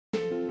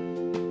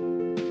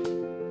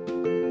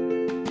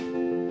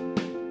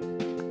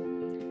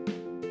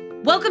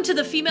Welcome to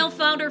the Female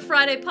Founder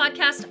Friday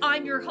podcast.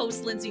 I'm your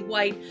host, Lindsay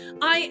White.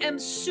 I am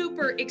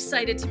super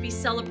excited to be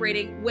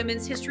celebrating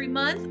Women's History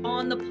Month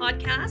on the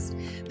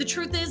podcast. The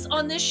truth is,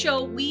 on this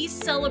show, we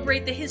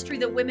celebrate the history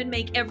that women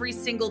make every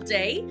single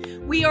day.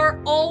 We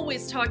are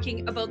always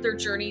talking about their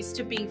journeys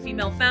to being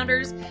female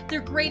founders,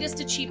 their greatest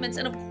achievements,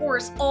 and of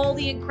course, all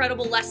the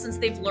incredible lessons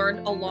they've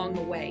learned along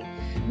the way.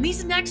 And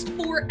these next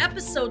 4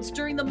 episodes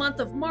during the month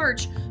of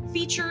March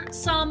feature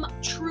some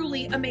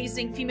truly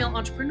amazing female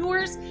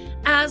entrepreneurs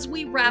as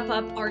we wrap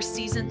up our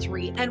season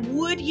 3. And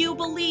would you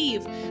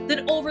believe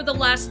that over the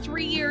last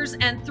 3 years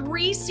and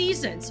 3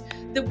 seasons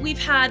that we've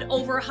had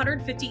over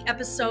 150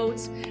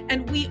 episodes,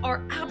 and we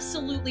are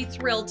absolutely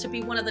thrilled to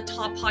be one of the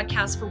top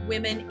podcasts for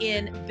women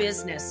in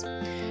business.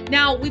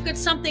 Now, we've got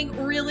something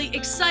really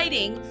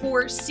exciting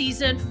for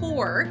season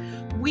 4.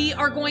 We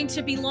are going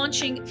to be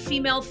launching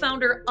Female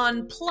Founder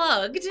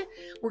Unplugged.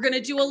 We're going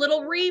to do a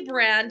little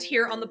rebrand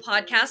here on the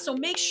podcast, so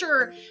make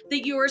sure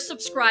that you are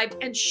subscribed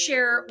and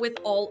share with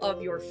all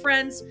of your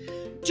friends.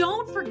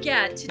 Don't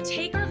forget to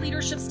take our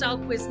leadership style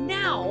quiz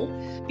now,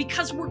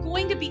 because we're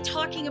going to be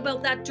talking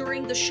about that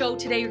during the show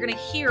today. You're going to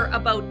hear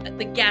about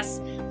the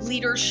guest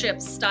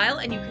leadership style,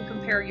 and you can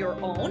compare your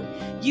own.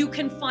 You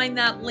can find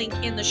that link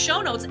in the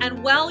show notes.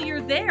 And while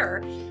you're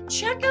there,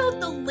 check out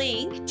the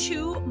link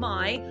to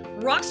my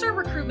Rockstar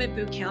Recruitment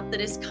Bootcamp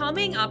that is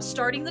coming up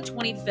starting the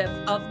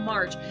 25th of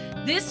March.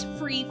 This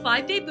free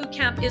 5-day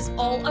bootcamp is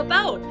all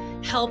about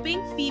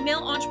helping female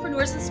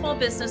entrepreneurs and small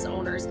business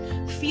owners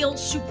feel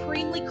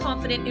supremely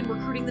confident in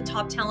recruiting the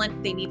top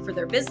talent they need for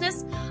their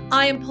business.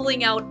 I am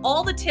pulling out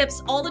all the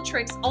tips, all the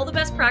tricks, all the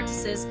best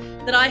practices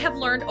that I have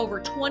learned over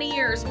 20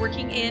 years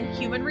working in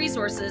human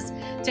resources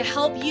to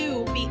help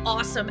you be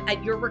awesome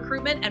at your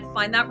recruitment and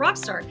find that rock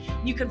star.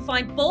 You can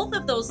find both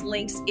of those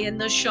links in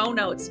the show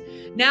notes.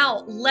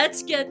 Now,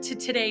 let's get to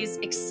today's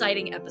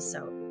exciting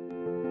episode.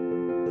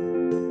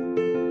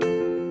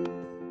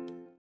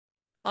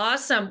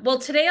 Awesome. Well,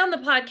 today on the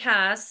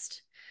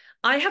podcast,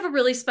 I have a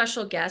really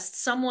special guest,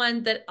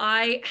 someone that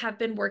I have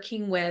been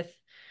working with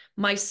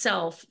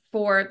myself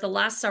for the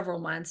last several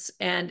months,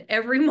 and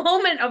every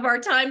moment of our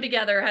time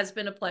together has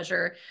been a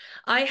pleasure.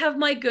 I have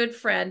my good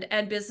friend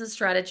and business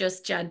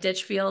strategist, Jen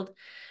Ditchfield.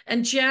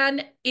 And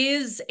Jen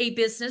is a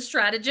business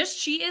strategist.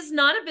 She is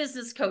not a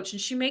business coach,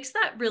 and she makes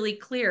that really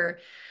clear.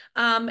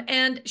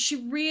 And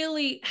she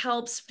really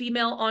helps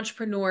female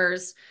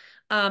entrepreneurs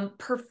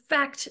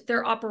perfect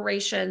their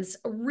operations,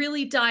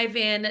 really dive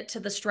in to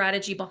the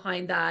strategy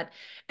behind that,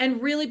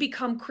 and really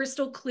become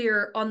crystal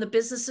clear on the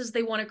businesses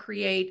they want to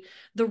create,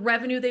 the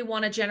revenue they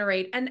want to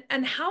generate,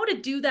 and how to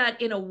do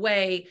that in a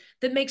way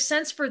that makes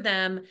sense for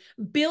them,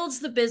 builds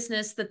the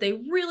business that they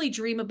really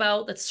dream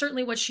about. That's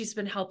certainly what she's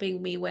been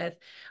helping me with.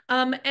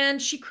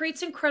 And she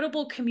creates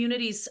incredible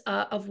communities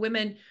of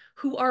women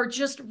who are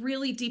just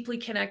really deeply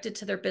connected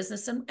to their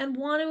business and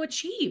want to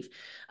achieve.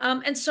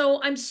 And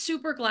so I'm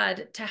super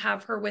glad to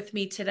have her with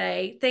me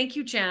today. Thank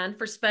you, Jan,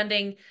 for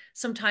spending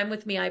some time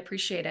with me. I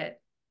appreciate it.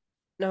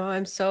 No,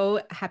 I'm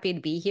so happy to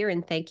be here,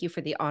 and thank you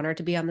for the honor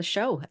to be on the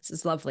show. This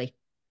is lovely.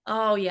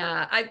 Oh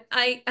yeah.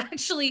 I've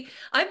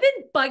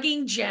been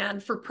bugging Jan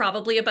for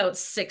probably about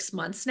 6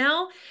 months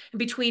now. And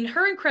between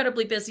her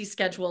incredibly busy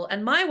schedule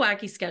and my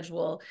wacky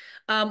schedule,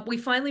 we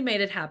finally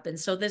made it happen.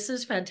 So this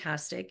is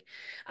fantastic.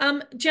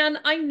 Jan,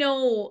 I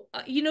know,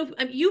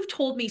 you've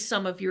told me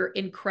some of your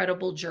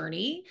incredible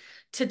journey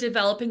to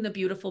developing the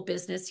beautiful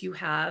business you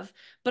have,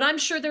 but I'm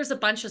sure there's a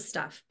bunch of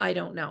stuff I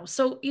don't know.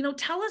 So,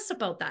 tell us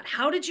about that.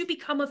 How did you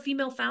become a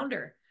female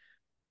founder?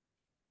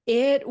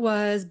 It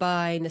was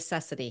by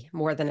necessity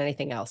more than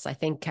anything else. I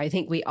think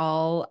we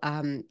all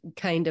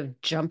kind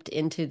of jumped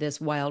into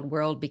this wild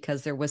world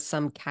because there was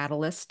some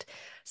catalyst,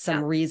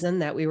 some reason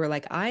that we were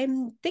like, I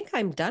think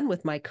I'm done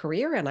with my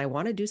career and I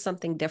want to do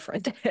something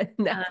different. And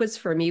that was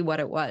for me what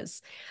it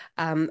was.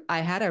 I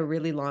had a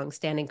really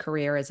long-standing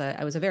career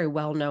I was a very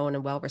well-known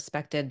and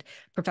well-respected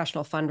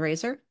professional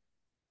fundraiser.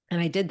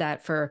 And I did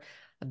that for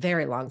a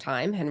very long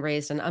time and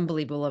raised an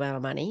unbelievable amount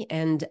of money,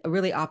 and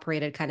really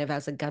operated kind of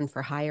as a gun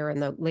for hire in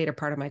the later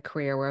part of my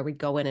career, where we'd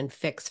go in and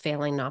fix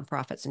failing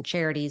nonprofits and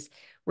charities,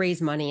 raise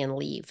money and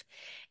leave.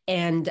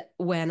 And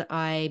when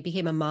I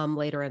became a mom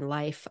later in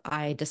life,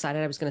 I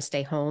decided I was going to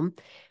stay home,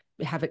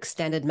 have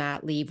extended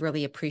mat leave,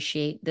 really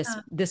appreciate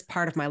this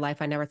part of my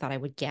life I never thought I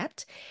would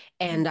get.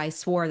 And I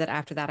swore that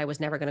after that, I was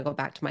never going to go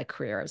back to my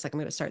career. I was like, I'm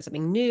going to start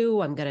something new.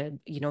 I'm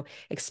going to,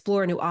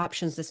 explore new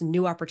options, this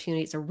new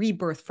opportunity. It's a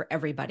rebirth for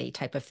everybody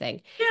type of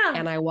thing. Yeah.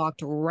 And I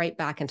walked right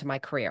back into my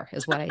career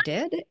is what I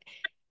did.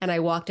 And I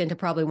walked into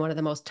probably one of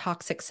the most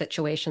toxic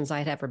situations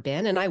I'd ever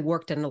been. And I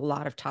worked in a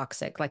lot of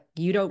toxic, like,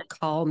 you don't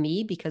call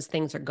me because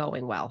things are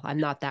going well. I'm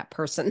not that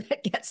person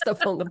that gets the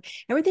phone.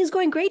 Everything's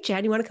going great,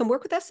 Jan. You want to come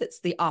work with us? It's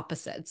the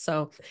opposite.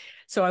 So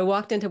I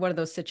walked into one of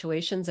those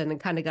situations and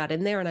kind of got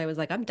in there, and I was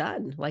like, I'm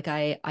done. Like,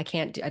 I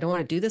can't, I don't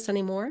want to do this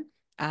anymore.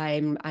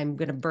 I'm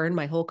going to burn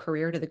my whole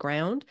career to the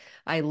ground.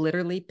 I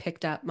literally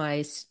picked up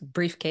my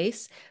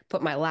briefcase,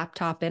 put my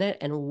laptop in it,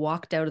 and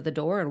walked out of the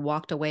door and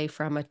walked away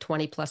from a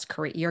 20 plus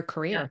year Yeah.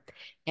 career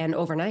and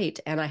overnight.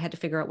 And I had to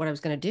figure out what I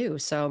was going to do.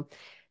 So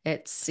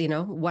it's,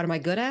 what am I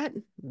good at?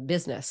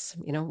 Business.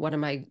 What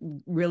am I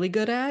really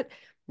good at?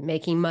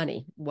 Making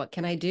money. What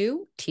can I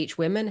do? Teach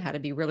women how to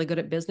be really good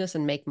at business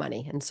and make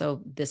money. And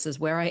so this is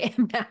where I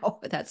am now.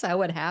 That's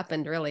how it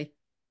happened, really.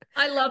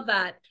 I love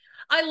that.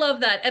 I love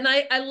that. And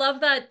I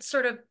love that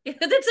sort of,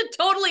 that's a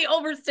totally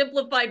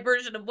oversimplified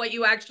version of what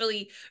you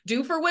actually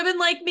do for women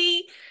like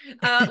me.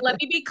 Let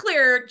me be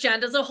clear, Jen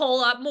does a whole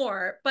lot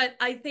more, but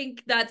I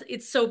think that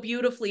it's so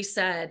beautifully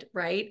said,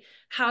 right?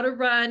 How to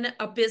run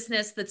a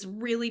business that's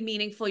really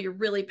meaningful, you're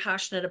really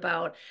passionate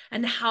about,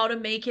 and how to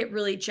make it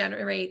really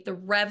generate the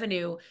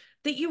revenue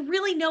that you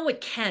really know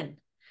it can.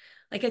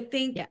 Like, I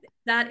think Yeah.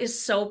 that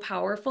is so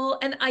powerful.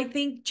 And I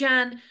think,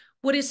 Jen,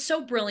 what is so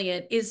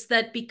brilliant is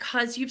that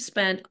because you've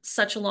spent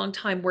such a long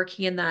time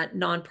working in that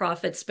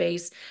nonprofit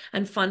space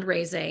and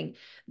fundraising,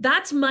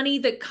 that's money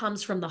that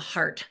comes from the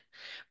heart,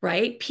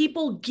 right?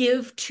 People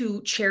give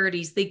to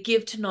charities, they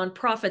give to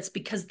nonprofits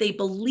because they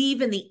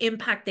believe in the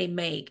impact they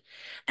make.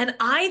 And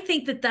I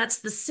think that that's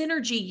the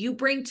synergy you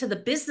bring to the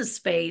business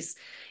space,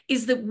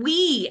 is that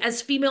we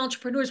as female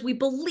entrepreneurs, we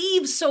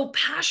believe so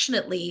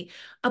passionately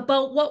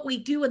about what we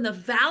do and the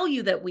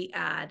value that we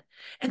add.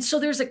 And so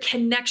there's a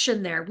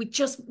connection there.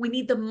 We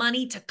need the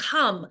money to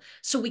come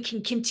so we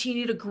can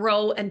continue to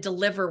grow and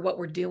deliver what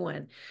we're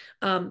doing.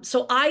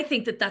 So I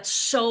think that that's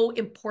so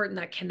important,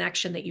 that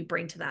connection that you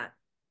bring to that.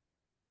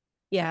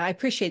 Yeah, I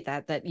appreciate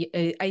that.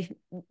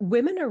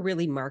 Women are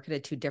really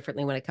marketed to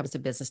differently when it comes to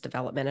business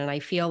development, and I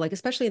feel like,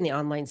 especially in the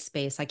online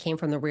space, I came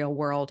from the real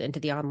world into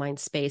the online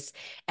space,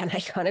 and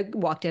I kind of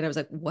walked in. I was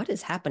like, "What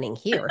is happening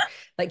here?"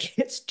 Like,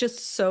 it's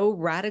just so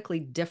radically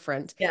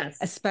different, Yes.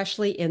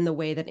 especially in the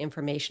way that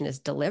information is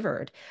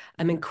delivered.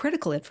 I mean,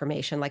 critical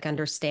information like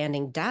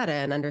understanding data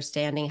and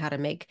understanding how to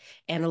make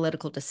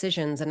analytical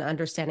decisions and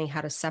understanding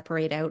how to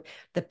separate out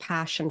the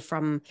passion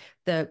from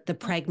the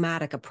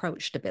pragmatic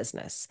approach to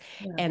business.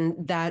 Yeah. And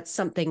that's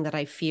something that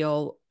I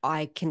feel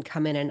I can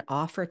come in and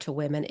offer to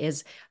women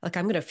is like,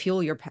 I'm going to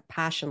fuel your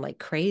passion like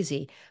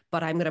crazy,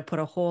 but I'm going to put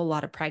a whole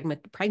lot of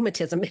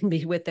pragmatism in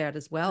me with that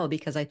as well,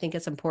 because I think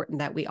it's important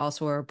that we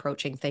also are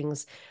approaching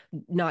things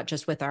not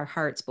just with our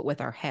hearts, but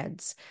with our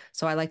heads.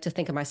 So I like to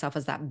think of myself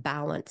as that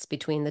balance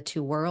between the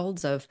two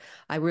worlds of,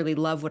 I really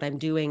love what I'm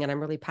doing and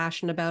I'm really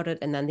passionate about it.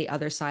 And then the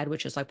other side,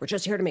 which is like, we're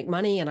just here to make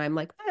money. And I'm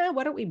like,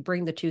 why don't we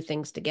bring the two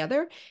things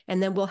together?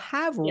 And then we'll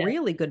have Yeah.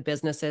 really good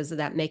businesses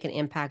that make an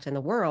impact in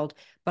the world,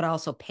 but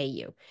also pay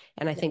you.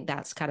 And I think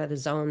that's kind of the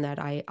zone that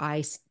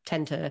I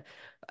tend to,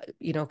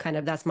 kind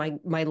of, that's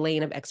my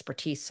lane of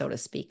expertise, so to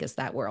speak, is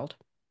that world.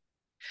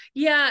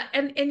 Yeah,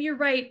 and you're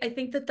right. I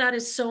think that that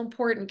is so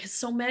important because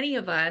so many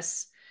of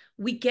us,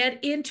 we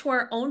get into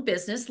our own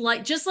business,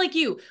 like just like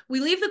you.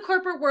 We leave the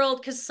corporate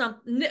world because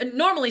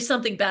normally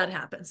something bad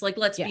happens. Like,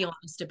 let's Yeah, be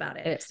honest about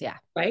it, it is. Yeah.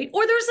 right?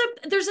 Or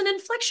there's an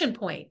inflection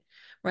point,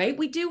 right?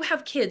 We do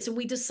have kids and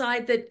we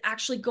decide that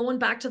actually going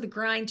back to the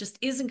grind just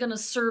isn't going to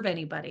serve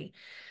anybody.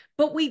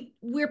 But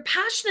we're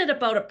passionate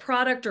about a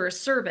product or a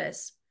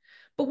service,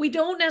 but we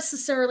don't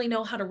necessarily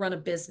know how to run a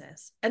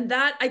business. And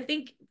that, I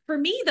think, for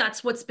me,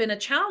 that's what's been a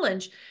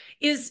challenge.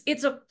 Is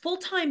it's a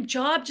full-time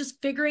job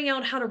just figuring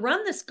out how to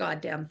run this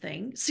goddamn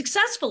thing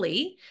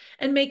successfully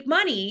and make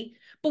money.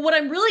 But what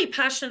I'm really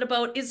passionate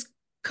about is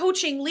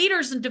coaching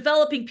leaders and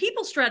developing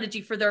people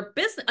strategy for their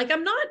business. Like,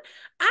 I'm not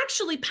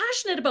actually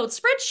passionate about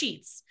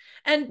spreadsheets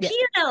and Yeah.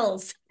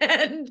 P&Ls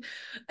and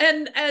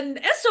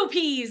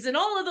SOPs and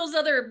all of those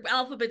other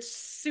alphabet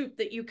soup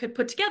that you could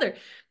put together.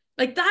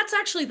 Like, that's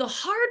actually the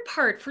hard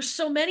part for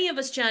so many of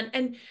us, Jen.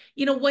 And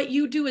what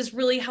you do is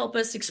really help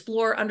us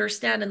explore,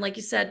 understand, and like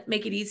you said,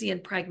 make it easy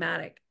and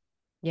pragmatic.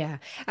 Yeah,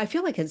 I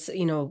feel like it's,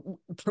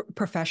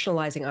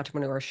 professionalizing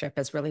entrepreneurship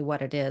is really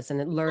what it is.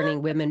 And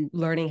women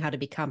learning how to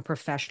become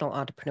professional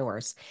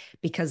entrepreneurs.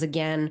 Because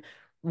again,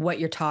 what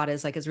you're taught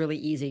is like, it's really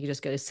easy. You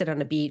just go to sit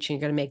on a beach and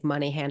you're going to make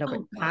money hand over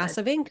Oh God.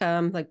 passive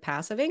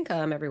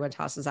income. Everyone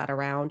tosses that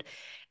around.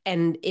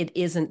 And it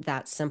isn't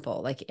that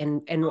simple. Like,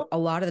 and Oh, a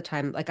lot of the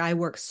time, like I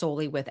work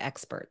solely with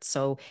experts.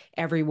 So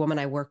every woman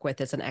I work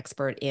with is an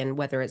expert in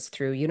whether it's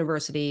through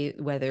university,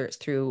 whether it's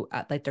through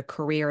like their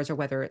careers, or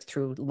whether it's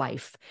through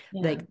life.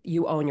 yeah. Like,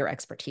 you own your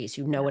expertise,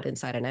 you know Yeah. it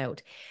inside and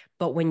out.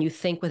 But when you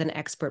think with an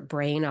expert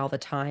brain all the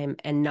time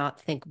and not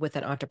think with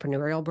an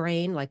entrepreneurial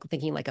brain, like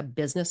thinking like a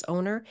business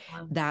owner,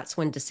 Wow. that's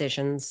when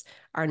decisions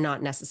are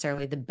not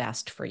necessarily the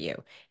best for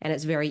you. And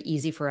it's very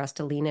easy for us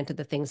to lean into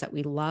the things that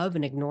we love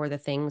and ignore the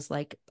things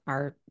like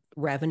our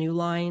revenue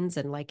lines,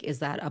 and like, is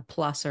that a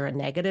plus or a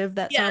negative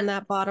that's on Yes.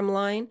 that bottom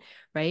line,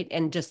 right?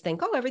 And just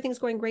think, oh, everything's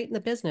going great in the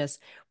business,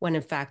 when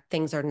in fact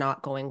things are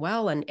not going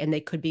well, and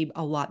they could be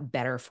a lot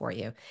better for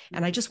you.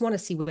 And I just want to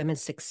see women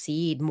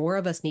succeed. More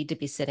of us need to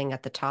be sitting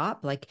at the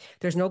top. Like,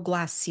 there's no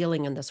glass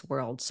ceiling in this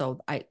world. So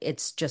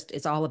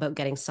it's all about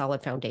getting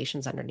solid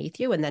foundations underneath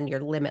you, and then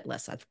you're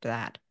limitless after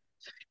that.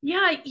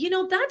 Yeah,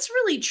 that's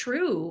really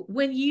true.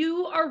 When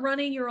you are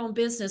running your own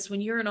business,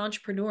 when you're an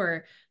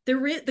entrepreneur,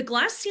 the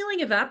glass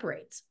ceiling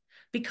evaporates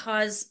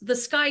because the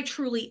sky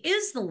truly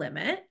is the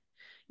limit.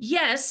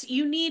 Yes,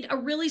 you need a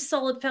really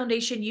solid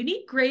foundation. You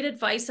need great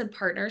advice and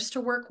partners to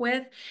work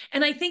with.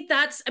 And I think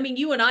I mean,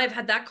 you and I have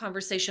had that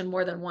conversation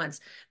more than once.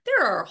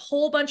 There are a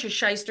whole bunch of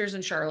shysters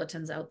and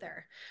charlatans out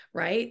there,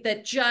 right?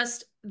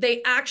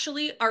 They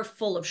actually are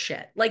full of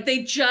shit. Like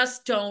they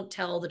just don't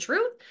tell the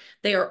truth.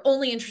 They are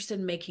only interested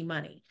in making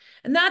money.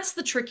 And that's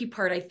the tricky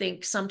part, I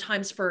think,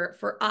 sometimes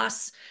for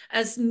us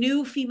as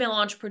new female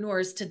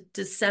entrepreneurs to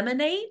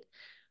disseminate.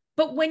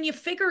 But when you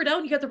figure it out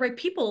and you got the right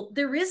people,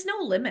 there is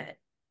no limit,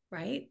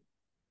 right?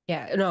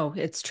 Yeah, no,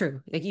 it's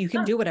true. Like you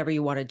can Yeah. do whatever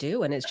you want to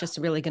do, and it's just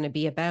really going to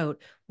be about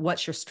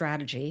what's your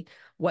strategy,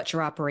 what's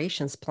your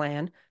operations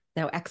plan.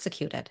 Now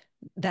execute it.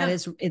 That Yeah.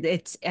 is,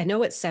 it's, I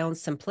know it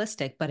sounds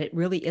simplistic, but it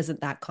really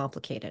isn't that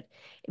complicated.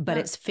 But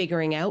Yeah. it's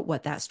figuring out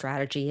what that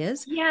strategy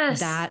is. Yes.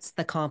 That's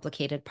the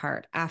complicated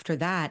part. After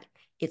that,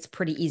 it's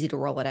pretty easy to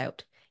roll it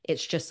out.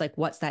 It's just like,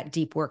 what's that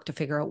deep work to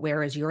figure out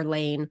where is your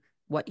lane?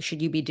 What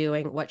should you be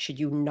doing? What should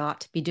you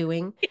not be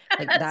doing?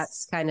 Like Yes.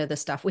 that's kind of the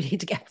stuff we need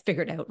to get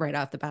figured out right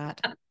off the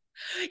bat.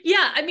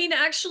 Yeah, I mean,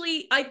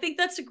 actually, I think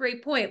that's a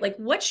great point. Like,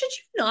 what should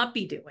you not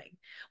be doing?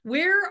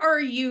 Where are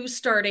you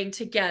starting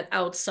to get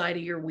outside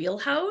of your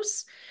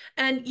wheelhouse?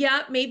 And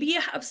yeah, maybe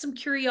you have some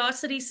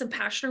curiosity, some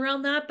passion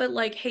around that, but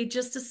like, hey,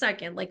 just a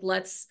second, like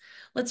let's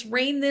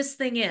rein this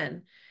thing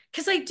in.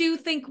 Because I do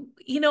think,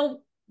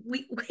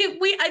 we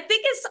I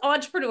think as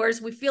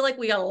entrepreneurs, we feel like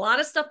we got a lot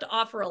of stuff to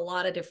offer a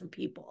lot of different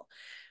people.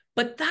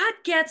 But that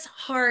gets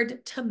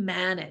hard to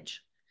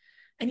manage.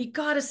 And you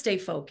got to stay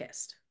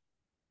focused.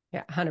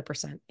 Yeah,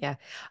 100%. Yeah.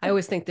 I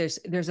always think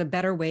there's a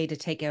better way to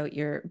take out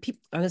your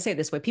I'm going to say it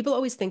this way. People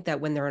always think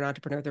that when they're an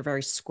entrepreneur, they're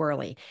very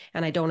squirrely,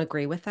 and I don't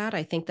agree with that.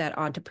 I think that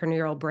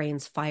entrepreneurial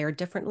brains fire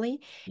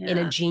differently in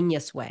a Yeah.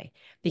 genius way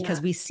because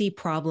Yeah. we see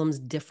problems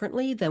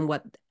differently than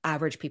what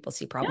average people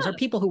see problems, or Yeah.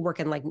 people who work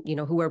in like,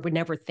 would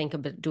never think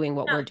of doing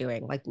what we're Yeah.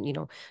 doing, like,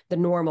 the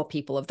normal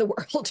people of the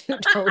world who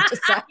don't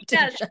decide to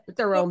Yes. shut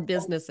their own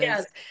businesses,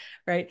 Yes.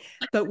 right?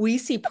 But we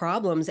see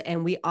problems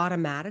and we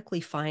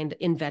automatically find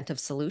inventive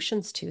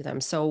solutions to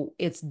them. So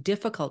it's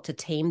difficult to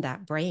tame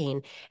that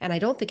brain. And I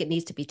don't think it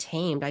needs to be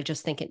tamed. I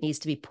just think it needs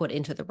to be put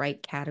into the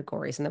right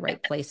categories and the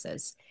right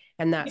places.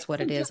 And Get that's what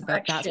some it is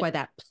about. That's direction. why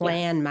that Yeah.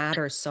 plan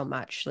matters so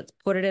much. Let's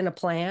put it in a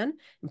plan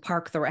and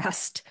park the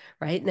rest,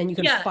 right? And then you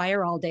can Yeah.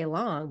 fire all day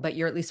long, but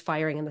you're at least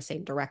firing in the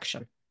same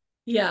direction.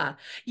 Yeah.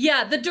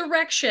 Yeah, the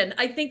direction.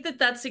 I think that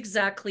that's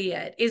exactly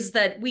it. Is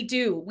that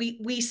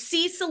we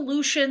see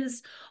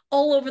solutions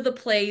all over the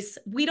place.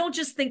 We don't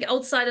just think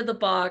outside of the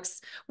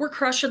box. We're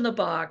crushing the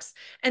box.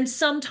 And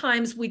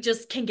sometimes we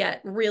just can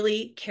get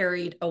really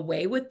carried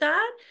away with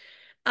that.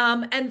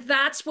 And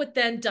that's what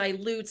then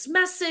dilutes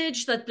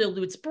message, that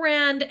dilutes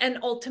brand, and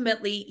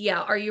ultimately,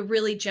 yeah, are you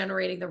really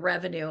generating the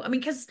revenue? I mean,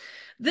 because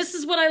this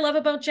is what I love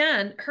about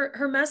Jen.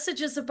 Her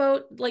message is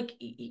about like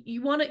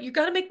you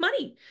got to make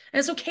money, and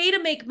it's okay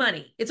to make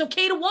money. It's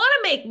okay to want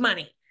to make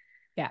money.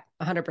 Yeah,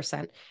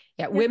 100%.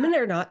 Yeah, Yeah, women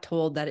are not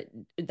told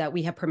that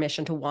we have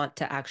permission to want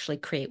to actually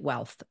create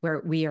wealth,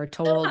 where we are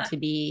told to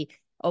be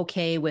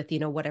okay with,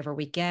 whatever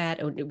we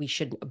get, or we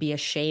should be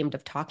ashamed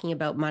of talking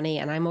about money.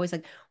 And I'm always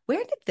like,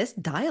 where did this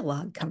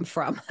dialogue come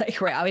from? Like,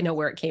 right, I know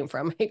where it came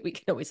from. We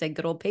can always say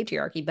good old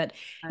patriarchy, but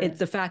yeah. it's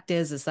the fact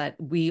is that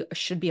we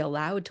should be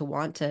allowed to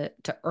want to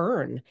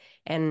earn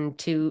and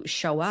to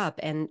show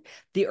up. And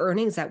the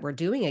earnings that we're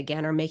doing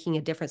again are making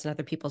a difference in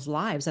other people's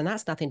lives. And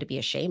that's nothing to be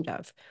ashamed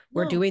of.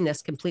 We're No. doing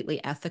this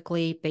completely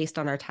ethically based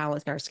on our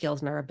talents and our skills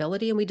and our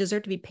ability, and we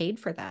deserve to be paid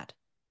for that.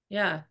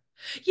 Yeah.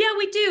 Yeah,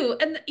 we do.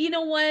 And you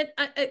know what?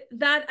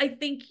 I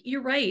think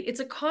you're right. It's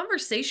a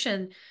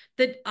conversation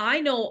that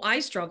I know I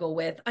struggle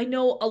with. I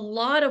know a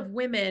lot of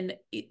women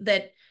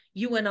that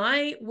you and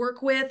I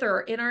work with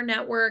or in our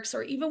networks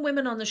or even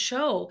women on the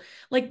show,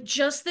 like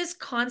just this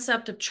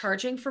concept of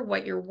charging for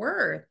what you're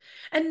worth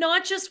and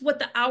not just what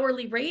the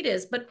hourly rate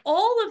is, but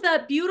all of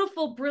that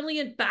beautiful,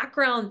 brilliant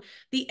background,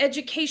 the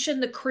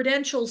education, the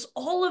credentials,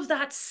 all of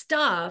that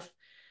stuff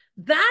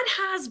that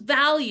has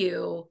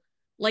value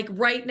like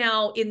right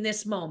now in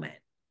this moment.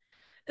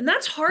 And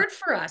that's hard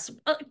for us.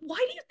 Why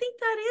do you think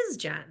that is,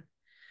 Jen?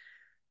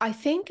 I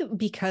think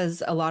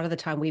because a lot of the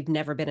time we've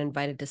never been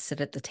invited to sit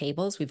at the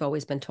tables. We've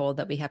always been told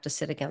that we have to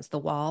sit against the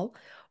wall,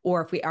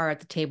 or if we are at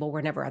the table,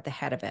 we're never at the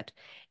head of it.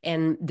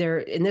 And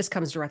this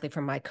comes directly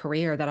from my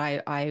career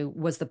that I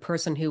was the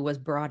person who was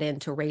brought in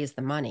to raise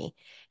the money.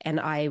 And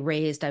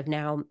I've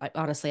now,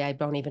 honestly, I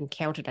don't even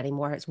count it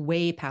anymore. It's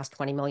way past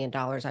 $20 million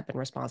I've been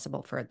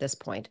responsible for at this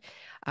point.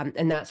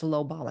 And that's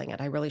lowballing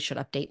it. I really should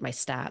update my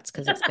stats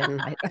because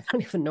I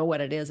don't even know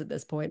what it is at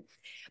this point.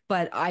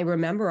 But I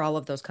remember all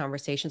of those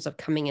conversations of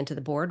coming into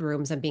the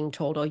boardrooms and being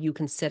told, oh, you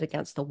can sit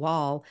against the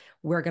wall.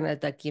 We're going to,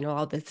 like,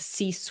 all the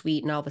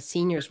C-suite and all the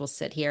seniors will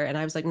sit here. And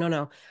I was like, no,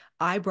 no,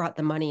 I brought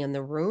the money in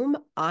the room.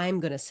 I'm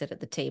going to sit at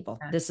the table.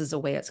 This is the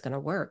way it's going to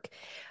work.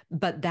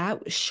 But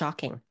that was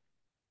shocking.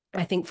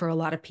 I think for a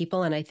lot of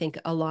people, and I think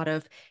a lot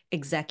of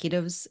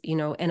executives,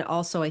 and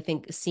also I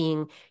think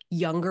seeing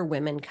younger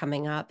women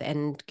coming up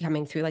and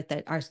coming through like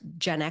that, our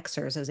Gen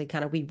Xers, as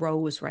we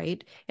rose,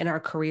 right, in our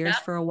careers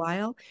Yeah. for a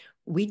while,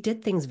 we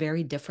did things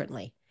very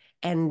differently.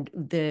 And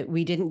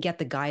we didn't get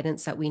the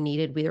guidance that we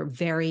needed.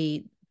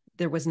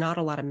 There was not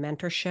a lot of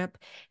mentorship.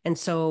 And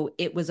so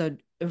it was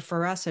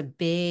for us, a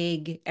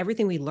big,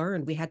 everything we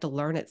learned, we had to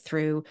learn it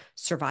through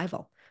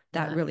survival.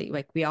 That Yeah. really,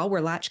 like, we all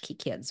were latchkey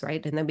kids,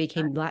 right? And then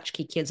became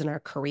latchkey kids in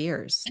our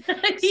careers.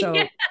 So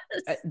Yes.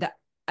 that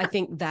I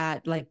think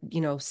that, like,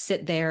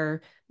 sit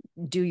there,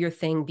 do your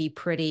thing, be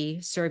pretty,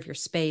 serve your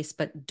space,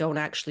 but don't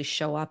actually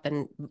show up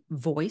and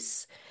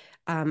voice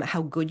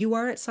how good you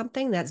are at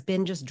something that's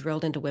been just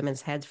drilled into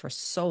women's heads for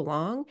so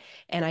long.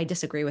 And I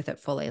disagree with it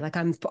fully. Like,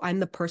 I'm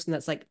the person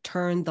that's like,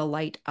 turn the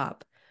light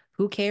up.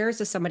 Who cares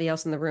if somebody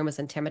else in the room is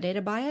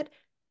intimidated by it?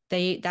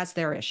 That's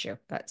their issue.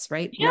 That's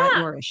right. Not Yeah.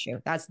 your issue.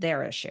 That's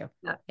their issue.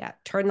 Yeah. Yeah.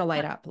 Turn the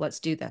light up. Let's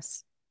do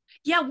this.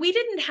 Yeah, we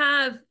didn't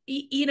have,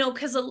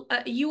 because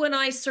you and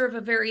I serve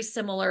a very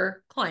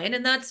similar client,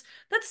 and that's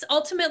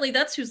ultimately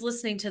that's who's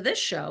listening to this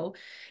show.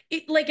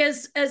 Like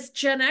as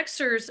Gen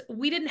Xers,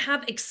 we didn't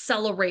have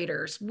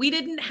accelerators, we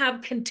didn't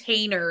have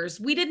containers,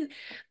 we didn't.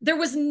 There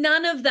was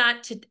none of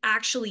that to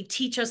actually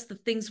teach us the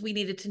things we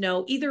needed to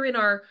know, either in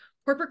our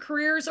corporate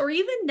careers or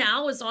even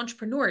now as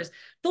entrepreneurs.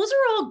 Those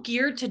are all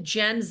geared to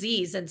Gen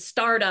Zs and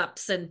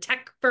startups and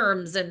tech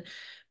firms and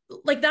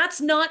like that's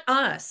not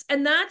us.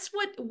 And that's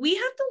what we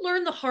have to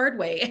learn the hard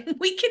way. And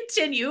we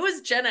continue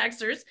as Gen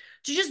Xers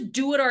to just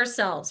do it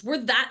ourselves. We're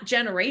that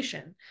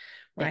generation,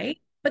 Yeah. right?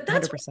 But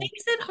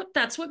 100%.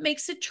 that's what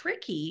makes it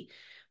tricky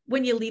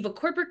when you leave a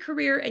corporate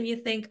career and you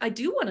think, I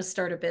do want to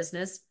start a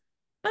business,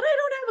 but I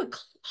don't have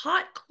a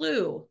hot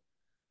clue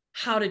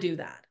how to do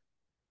that.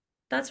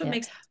 That's what Yeah.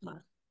 makes it tough.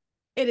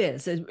 It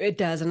is. It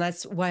does. And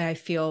that's why I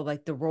feel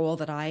like the role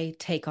that I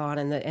take on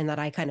and that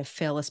I kind of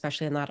fill,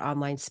 especially in that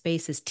online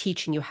space, is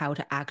teaching you how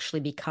to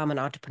actually become an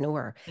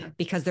entrepreneur. Yeah.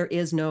 Because there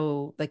is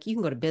no, like, you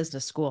can go to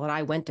business school, and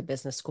I went to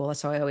business school.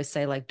 So I always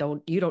say, like,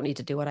 you don't need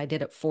to do it. I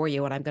did it for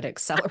you. And I'm going to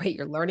accelerate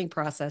your learning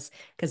process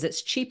because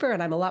it's cheaper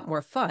and I'm a lot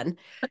more fun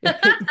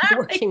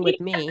working with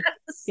me.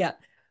 Yes. Yeah.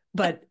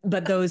 But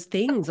those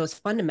things, those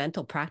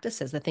fundamental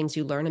practices, the things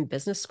you learn in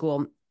business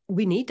school,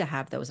 we need to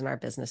have those in our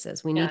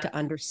businesses. We need Yeah. to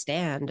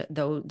understand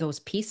those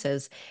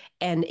pieces.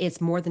 And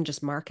it's more than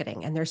just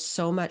marketing. And there's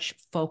so much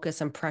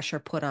focus and pressure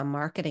put on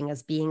marketing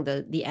as being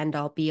the end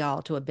all be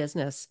all to a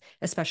business,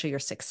 especially your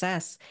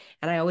success.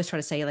 And I always try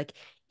to say, like,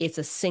 it's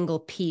a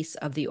single piece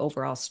of the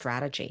overall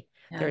strategy.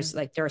 Yeah.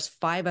 There's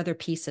 5 other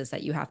pieces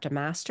that you have to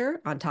master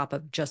on top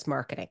of just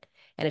marketing.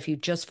 And if you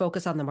just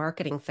focus on the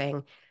marketing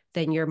thing,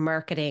 then you're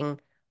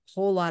marketing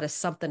whole lot of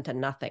something to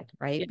nothing,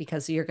 right? Yeah.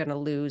 Because you're going to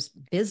lose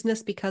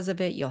business because of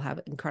it. You'll have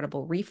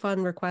incredible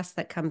refund requests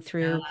that come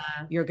through.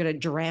 You're going to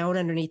drown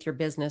underneath your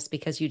business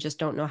because you just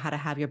don't know how to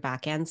have your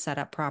back end set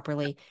up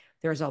properly.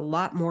 There's a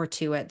lot more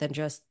to it than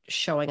just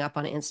showing up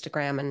on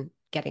Instagram and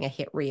getting a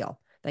hit reel.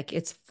 Like,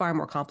 it's far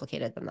more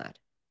complicated than that.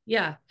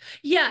 Yeah.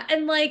 Yeah.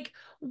 And like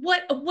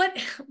what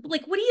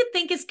do you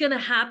think is gonna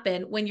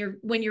happen when your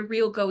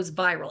reel goes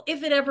viral,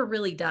 if it ever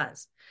really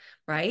does,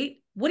 right?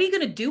 What are you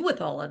gonna do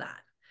with all of that?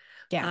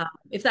 Yeah.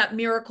 If that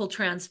miracle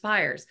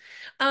transpires.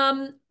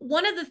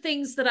 One of the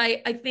things that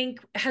I think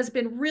has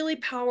been really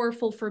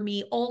powerful for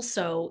me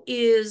also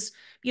is,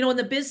 in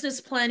the business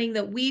planning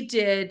that we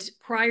did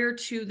prior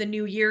to the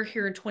new year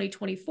here in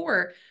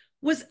 2024,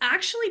 was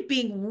actually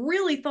being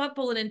really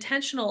thoughtful and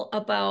intentional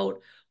about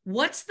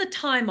what's the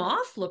time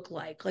off look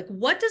like? Like,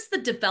 what does the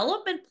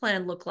development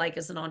plan look like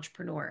as an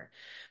entrepreneur?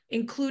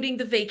 Including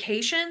the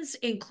vacations,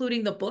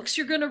 including the books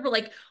you're going to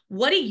like,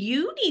 what do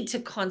you need to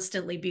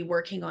constantly be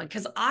working on?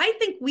 Because I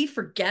think we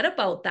forget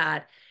about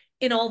that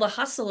in all the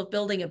hustle of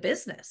building a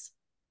business.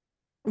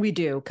 We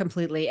do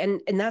completely.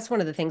 And that's one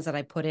of the things that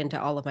I put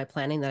into all of my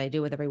planning that I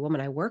do with every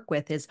woman I work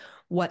with is,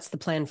 what's the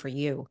plan for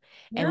you?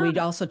 And Yeah. we'd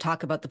also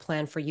talk about the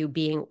plan for you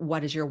being,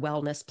 what is your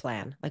wellness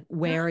plan? Like, Yeah.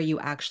 where are you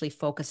actually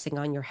focusing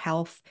on your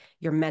health,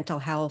 your mental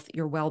health,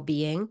 your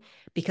well-being?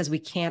 Because we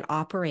can't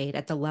operate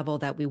at the level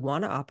that we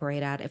want to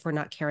operate at if we're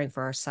not caring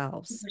for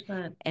ourselves.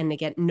 100%. And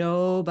again,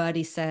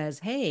 nobody says,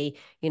 hey,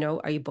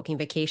 are you booking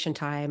vacation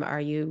time?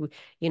 Are you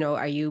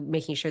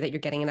making sure that you're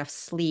getting enough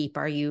sleep?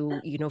 Are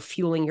you,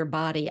 fueling your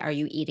body? Are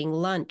you eating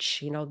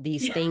lunch?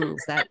 These Yeah.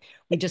 things that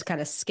we just kind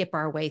of skip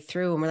our way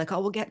through, and we're like, oh,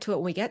 we'll get to it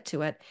when we get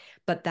to it.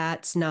 But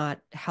that's not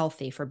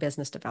healthy for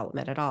business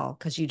development at all,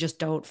 because you just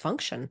don't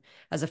function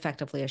as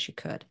effectively as you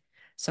could.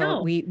 So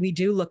No. we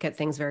do look at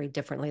things very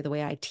differently. The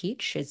way I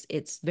teach is,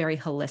 it's very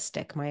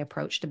holistic, my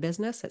approach to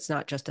business. It's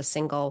not just a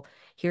single,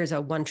 here's a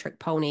one-trick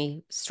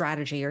pony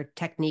strategy or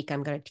technique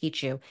I'm going to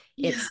teach you.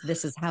 Yeah.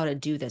 This is how to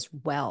do this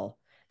well.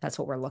 That's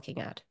what we're looking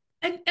at.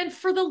 And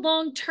for the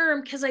long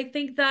term, because I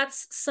think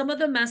that's some of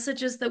the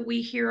messages that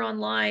we hear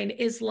online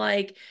is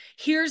like,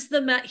 here's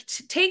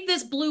take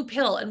this blue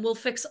pill and we'll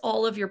fix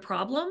all of your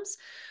problems.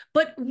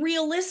 But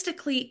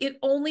realistically, it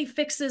only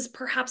fixes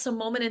perhaps a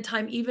moment in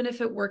time, even if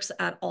it works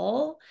at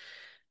all.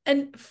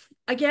 And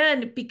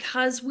again,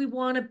 because we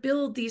want to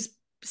build these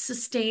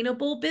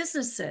sustainable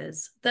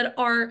businesses that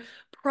are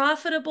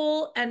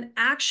profitable and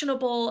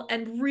actionable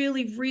and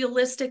really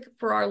realistic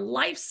for our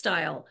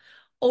lifestyle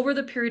over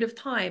the period of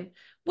time,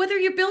 whether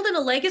you're building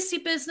a legacy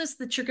business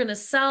that you're going to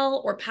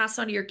sell or pass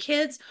on to your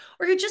kids,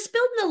 or you're just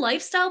building a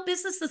lifestyle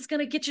business that's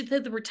going to get you to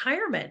the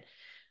retirement,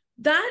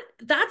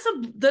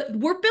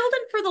 we're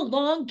building for the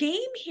long game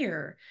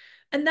here.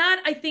 And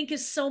that, I think,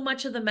 is so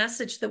much of the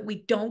message that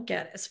we don't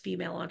get as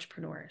female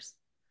entrepreneurs.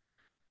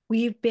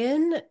 We've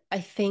been,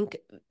 I think,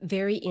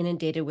 very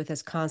inundated with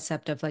this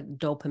concept of like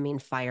dopamine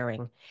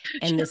firing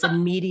and this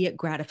immediate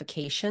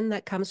gratification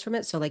that comes from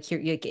it. So, like, here,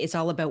 it's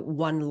all about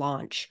one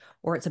launch,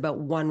 or it's about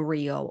one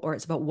reel, or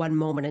it's about one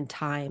moment in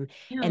time.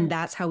 Yeah. And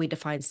that's how we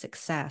define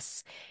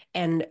success.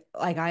 And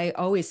like I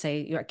always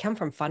say, I come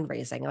from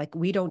fundraising. Like,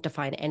 we don't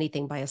define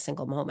anything by a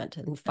single moment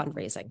in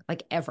fundraising,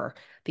 like ever,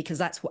 because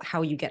that's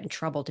how you get in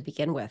trouble to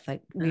begin with.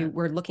 Like,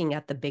 we're looking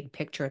at the big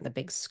picture and the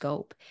big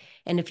scope.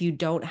 And if you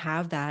don't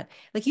have that,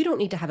 like, you don't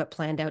need to have it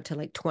planned out to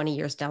like 20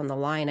 years down the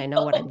line. I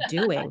know what I'm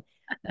doing,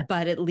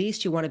 but at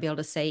least you want to be able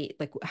to say,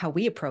 like, how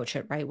we approach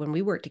it, right? When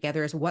we work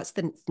together is, what's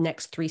the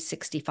next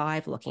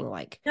 365 looking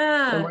like? And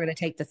Yeah. we're going to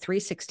take the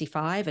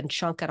 365 and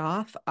chunk it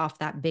off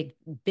that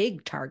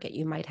big target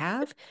you might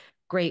have.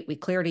 Great. We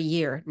cleared a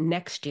year.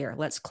 Next year,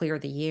 let's clear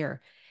the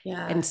year.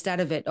 Yeah.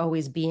 Instead of it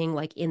always being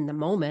like in the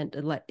moment,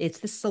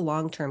 this is a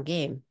long-term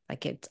game.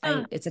 Like,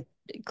 Yeah. it's a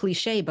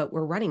cliche, but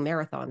we're running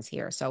marathons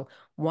here. So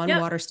one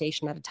Yeah. water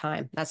station at a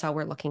time. That's how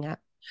we're looking at.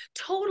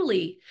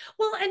 Totally.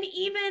 Well, and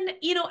even,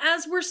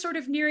 as we're sort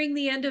of nearing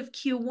the end of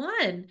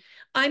Q1,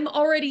 I'm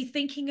already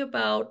thinking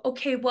about,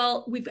 okay,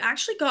 well, we've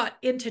actually got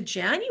into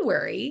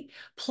January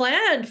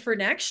planned for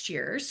next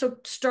year. So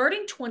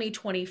starting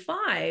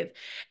 2025.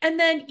 And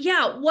then,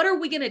 yeah, what are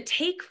we going to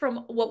take from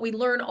what we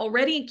learn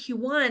already in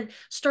Q1,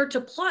 start to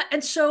plot?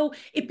 And so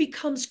it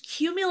becomes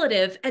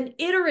cumulative and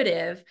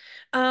iterative,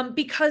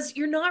 because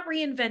you're not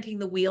reinventing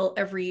the wheel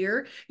every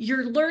year.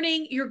 You're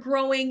learning, you're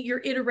growing,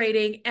 you're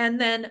iterating, and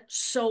then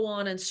so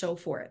on and so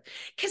forth.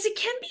 Because it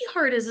can be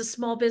hard as a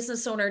small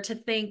business owner to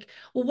think,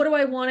 well, what do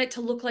I want it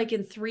to look like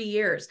in 3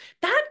 years?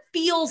 That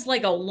feels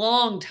like a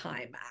long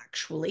time,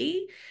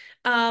 actually.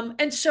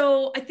 And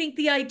so I think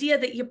the idea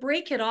that you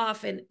break it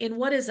off in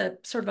what is a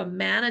sort of a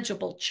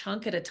manageable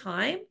chunk at a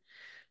time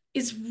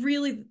is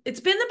really, it's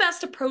been the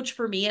best approach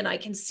for me. And I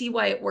can see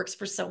why it works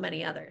for so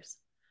many others.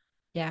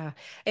 Yeah.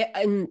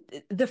 And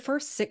the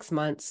first 6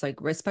 months, like,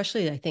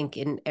 especially I think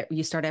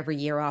you start every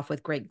year off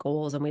with great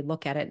goals, and we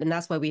look at it. And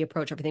that's why we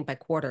approach everything by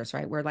quarters,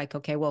 right? We're like,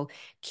 okay, well,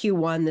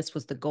 Q1, this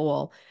was the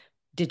goal.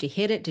 Did you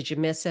hit it? Did you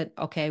miss it?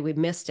 Okay, we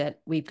missed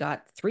it. We've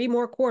got 3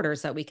 more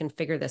quarters that we can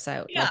figure this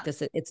out. Yeah. Like,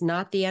 this, it's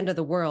not the end of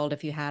the world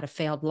if you had a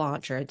failed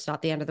launch, or it's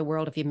not the end of the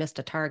world if you missed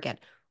a target.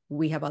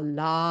 We have a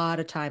lot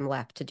of time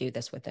left to do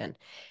this within.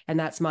 And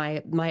that's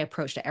my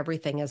approach to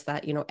everything, is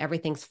that,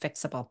 everything's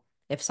fixable.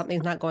 If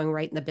something's not going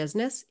right in the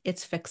business,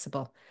 it's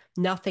fixable.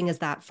 Nothing is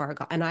that far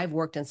gone. And I've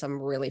worked in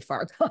some really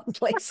far gone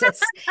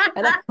places.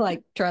 And I'm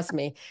like, trust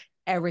me,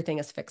 everything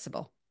is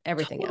fixable.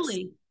 Everything is.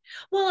 Totally.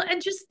 Well, and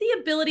just the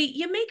ability,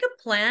 you make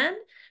a plan,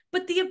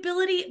 but the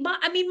ability,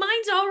 I mean,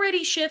 mine's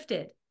already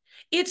shifted.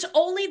 It's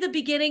only the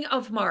beginning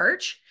of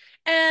March,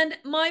 and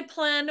my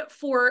plan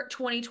for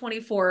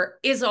 2024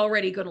 is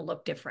already going to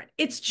look different.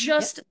 It's Yep.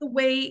 just the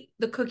way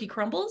the cookie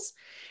crumbles,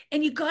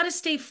 and you got to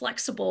stay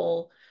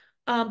flexible.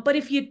 But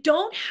if you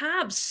don't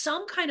have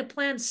some kind of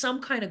plan,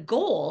 some kind of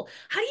goal,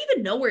 how do you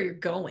even know where you're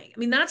going? I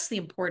mean, that's the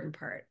important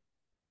part.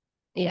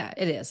 Yeah,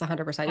 it is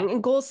 100%.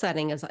 And goal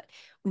setting is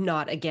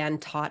not, again,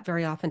 taught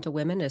very often to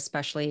women,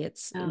 especially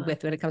it's Uh,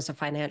 with when it comes to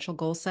financial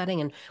goal setting.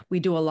 And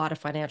we do a lot of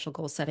financial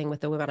goal setting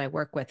with the women I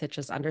work with. It's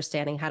just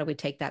understanding, how do we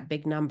take that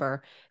big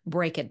number,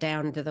 break it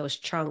down into those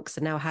chunks,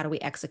 and now how do we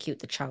execute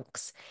the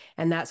chunks?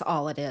 And that's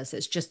all it is.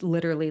 It's just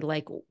literally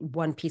like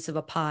one piece of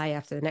a pie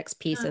after the next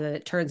piece, and then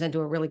it turns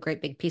into a really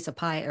great big piece of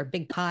pie, or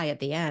big pie at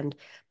the end.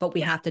 But we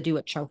yeah, have to do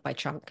it chunk by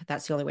chunk.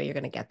 That's the only way you're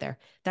going to get there.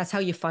 That's how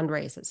you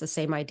fundraise. It's the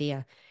same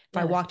idea. If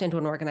I yeah, walked into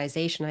an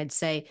organization, I'd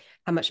say,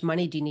 how much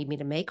money do you need me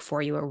to make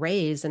for you, a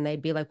raise? And they'd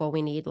be like, well,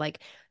 we need like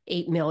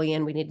 8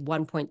 million, we need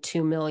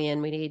 1.2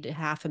 million, we need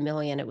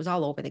 500,000. It was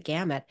all over the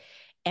gamut.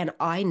 And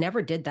I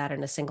never did that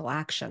in a single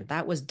action.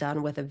 That was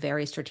done with a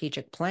very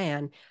strategic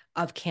plan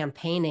of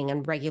campaigning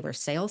and regular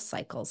sales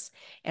cycles.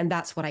 And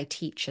that's what I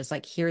teach, is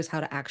like, here's how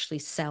to actually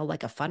sell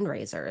like a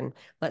fundraiser. And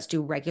let's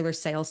do regular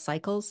sales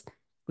cycles.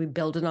 We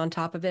build it on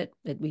top of it.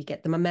 We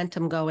get the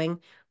momentum going.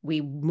 We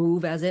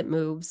move as it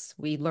moves.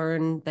 We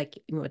learn, like,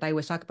 what I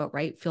always talk about,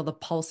 right? Feel the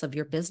pulse of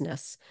your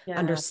business, yeah,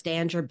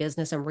 understand your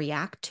business, and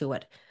react to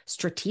it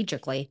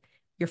strategically.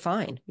 You're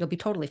fine. You'll be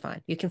totally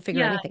fine. You can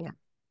figure yeah. anything out.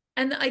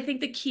 And I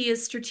think the key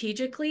is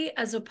strategically,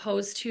 as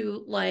opposed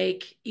to,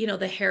 like,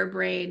 the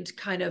harebrained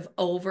kind of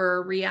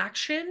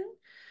overreaction.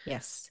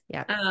 Yes.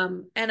 Yeah.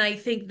 And I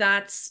think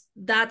that's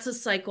a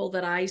cycle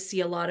that I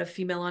see a lot of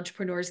female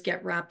entrepreneurs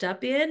get wrapped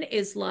up in,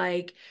 is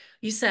like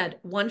You said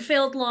one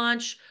failed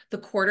launch, the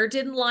quarter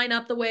didn't line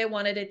up the way I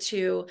wanted it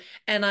to,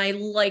 and I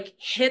like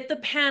hit the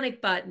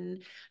panic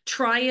button,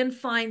 try and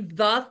find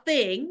the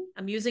thing,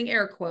 I'm using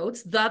air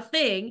quotes, the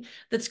thing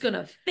that's going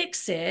to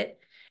fix it.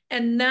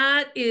 And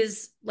that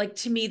is like,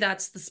 to me,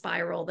 that's the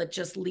spiral that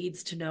just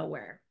leads to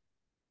nowhere.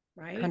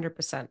 Right.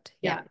 100%.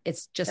 Yeah. Yeah.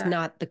 It's just Yeah.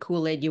 not the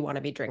Kool-Aid you want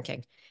to be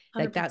drinking.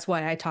 Like 100%. that's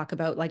why I talk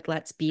about like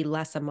let's be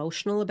less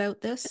emotional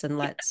about this and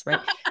let's right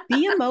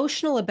be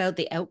emotional about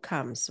the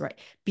outcomes, right?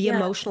 Be Yeah.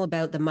 emotional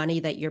about the money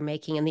that you're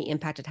making and the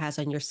impact it has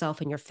on yourself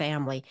and your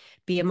family.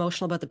 Be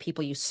emotional about the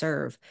people you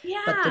serve.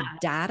 But the Yeah.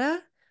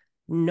 data,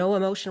 no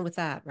emotion with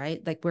that,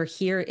 right? Like we're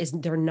here is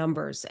their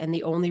numbers. And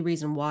the only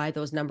reason why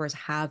those numbers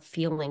have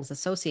feelings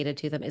associated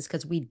to them is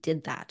because we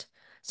did that.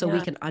 So we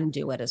Yeah. can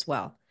undo it as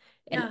well.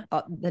 And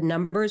Yeah. the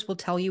numbers will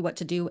tell you what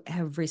to do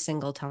every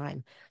single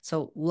time.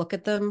 So look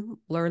at them,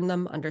 learn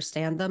them,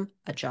 understand them,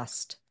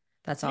 adjust.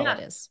 That's all Yeah.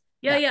 it is.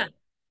 Yeah. Yeah. Yeah.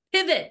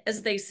 Pivot,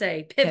 as they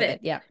say, pivot. Pivot.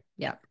 Yeah.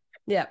 Yeah.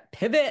 Yeah.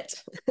 Pivot.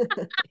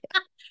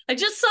 I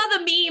just saw the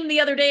meme the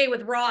other day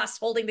with Ross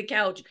holding the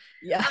couch.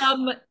 Yeah.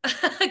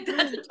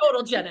 That's a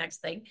total Gen X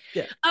thing.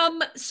 Yeah.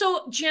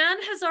 So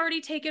Jan has already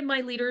taken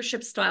my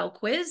leadership style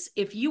quiz.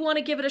 If you want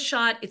to give it a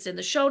shot, it's in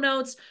the show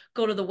notes.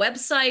 Go to the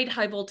website,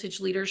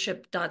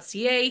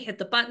 highvoltageleadership.ca, hit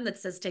the button that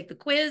says take the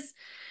quiz.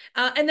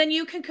 And then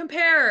you can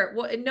compare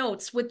what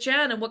notes with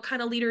Jan and what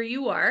kind of leader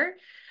you are.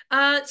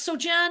 So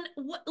Jan,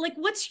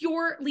 what's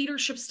your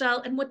leadership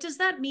style and what does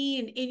that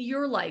mean in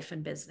your life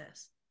and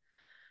business?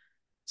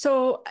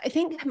 So I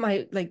think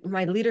my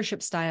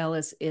leadership style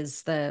is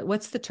the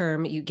what's the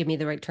term? You give me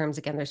the right terms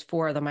again. There's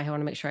four of them. I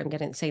want to make sure I'm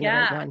getting saying the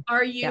right Yeah. one.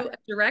 Are Yeah. you a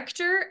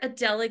director, a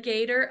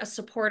delegator, a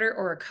supporter,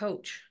 or a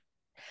coach?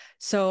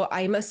 So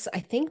I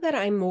think that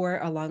I'm more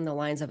along the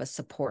lines of a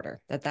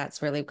supporter,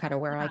 that's really kind of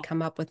where I Wow.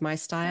 come up with my Yeah.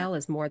 style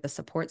is more the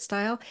support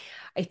style.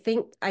 I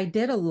think I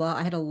had a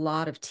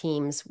lot of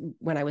teams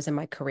when I was in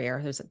my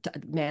career.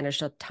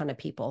 Managed a ton of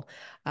people,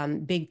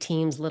 big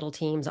teams, little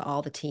teams,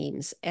 all the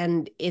teams.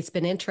 And it's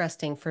been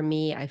interesting for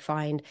me. I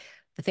find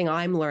the thing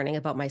I'm learning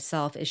about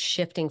myself is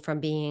shifting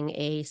from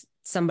being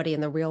somebody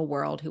in the real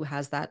world who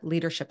has that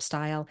leadership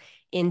style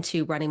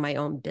into running my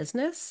own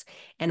business.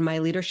 And my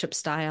leadership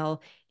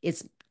style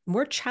is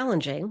more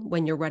challenging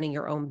when you're running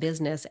your own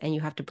business and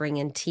you have to bring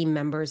in team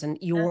members and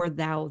you're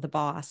thou the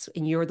boss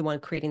and you're the one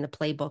creating the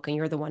playbook and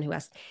you're the one who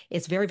has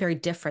it's very, very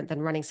different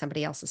than running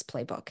somebody else's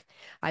playbook.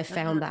 I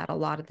found that a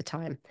lot of the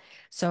time.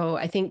 So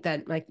I think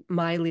that like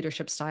my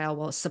leadership style,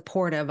 while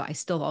supportive, I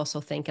still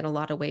also think in a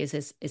lot of ways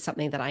is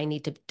something that I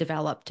need to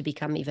develop to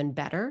become even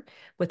better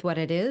with what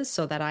it is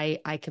so that I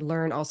can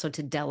learn also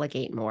to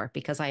delegate more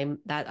because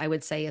that I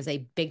would say is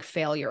a big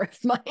failure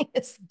of mine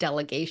is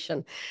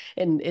delegation.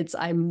 And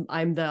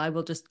I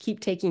will just keep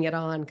taking it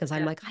on because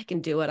I'm Yeah. like, I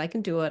can do it, I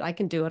can do it, I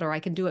can do it, or I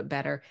can do it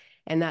better.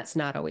 And that's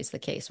not always the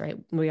case, right?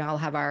 We all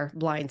have our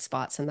blind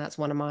spots, and that's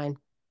one of mine.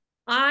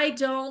 I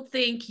don't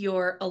think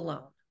you're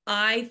alone.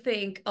 I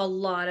think a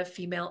lot of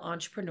female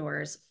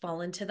entrepreneurs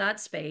fall into that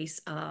space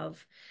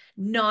of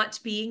not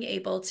being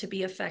able to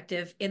be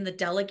effective in the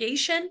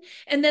delegation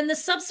and then the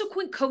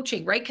subsequent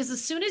coaching, right? Because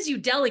as soon as you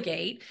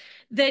delegate,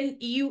 then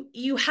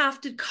you have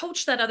to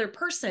coach that other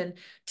person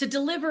to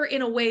deliver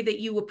in a way that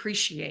you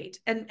appreciate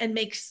and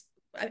makes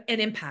an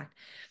impact.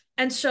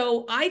 And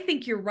so I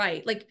think you're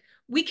right. Like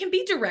we can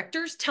be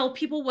directors, tell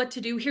people what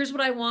to do. Here's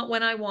what I want,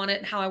 when I want it,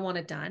 and how I want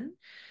it done.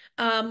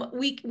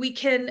 We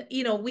can,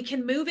 we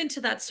can move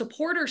into that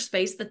supporter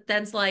space that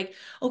then's like,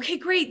 okay,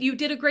 great, you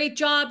did a great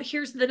job.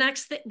 Here's the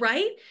next thing,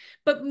 right?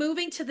 But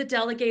moving to the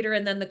delegator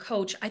and then the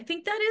coach, I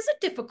think that is a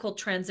difficult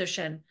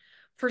transition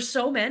for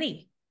so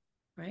many,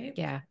 right?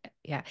 Yeah,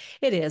 yeah,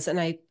 it is. And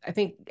I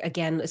think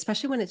again,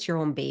 especially when it's your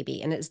own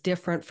baby and it's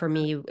different for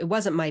me. It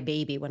wasn't my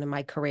baby when in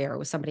my career, it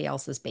was somebody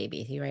else's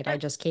baby, right? I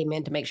just came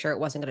in to make sure it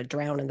wasn't going to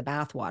drown in the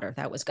bathwater.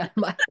 That was kind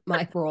of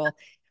my role.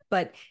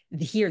 But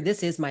here,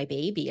 this is my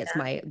baby. It's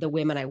the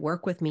women I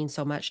work with mean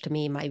so much to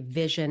me. My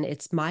vision,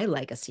 it's my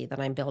legacy that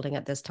I'm building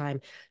at this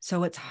time.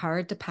 So it's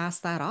hard to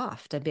pass that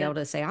off, to be Yeah, able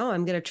to say, oh,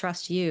 I'm going to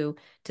trust you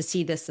to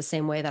see this the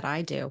same way that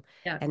I do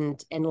yeah,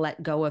 and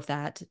let go of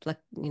that, like,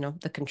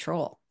 the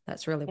control.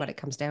 That's really what it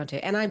comes down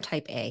to. And I'm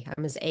type A.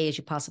 I'm as A as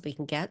you possibly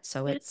can get.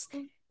 So yeah.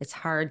 it's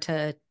hard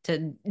to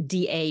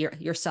DA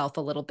yourself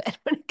a little bit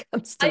when it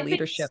comes to I think,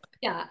 leadership.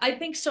 yeah, I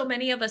think so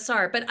many of us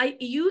are.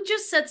 But you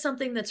just said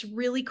something that's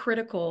really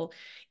critical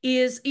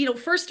is,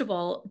 first of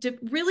all,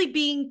 really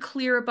being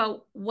clear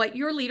about what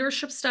your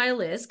leadership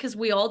style is, because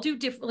we all do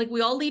different, like we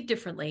all lead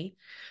differently,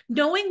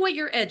 knowing what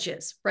your edge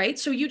is, right?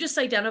 So you just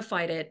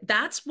identified it.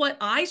 That's what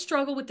I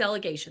struggle with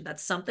delegation.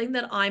 That's something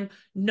that I'm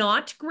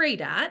not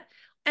great at.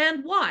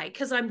 And why?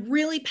 Because I'm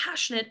really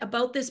passionate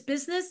about this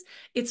business.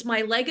 It's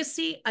my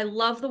legacy. I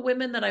love the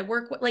women that I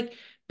work with. Like,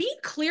 be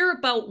clear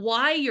about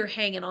why you're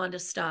hanging on to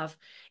stuff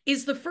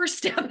is the first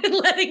step in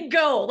letting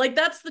go. Like,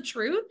 that's the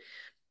truth.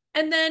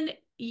 And then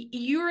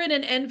you're in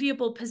an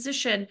enviable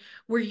position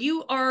where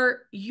you're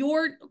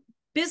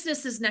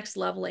business is next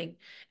leveling.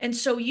 And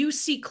so you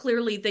see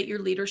clearly that your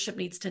leadership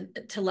needs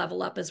to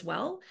level up as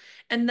well.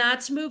 And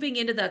that's moving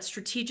into that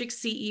strategic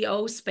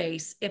CEO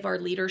space of our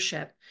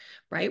leadership,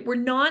 right? We're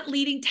not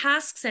leading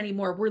tasks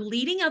anymore. We're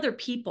leading other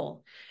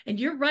people. And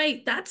you're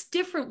right, that's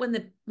different when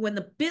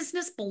the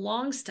business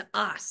belongs to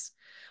us,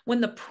 when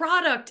the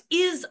product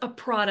is a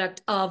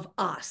product of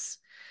us.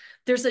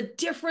 There's a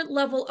different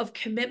level of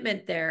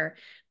commitment there.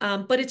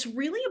 But it's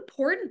really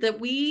important that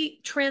we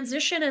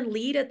transition and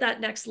lead at that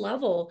next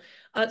level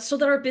so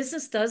that our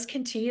business does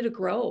continue to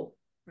grow,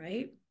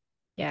 right?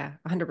 Yeah,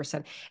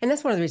 100%. And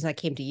that's one of the reasons I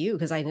came to you,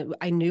 because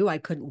I knew I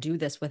couldn't do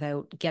this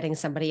without getting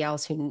somebody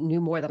else who knew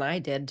more than I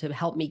did to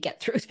help me get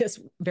through this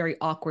very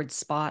awkward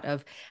spot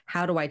of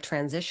how do I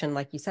transition?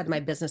 Like you said, my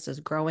business is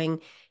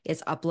growing,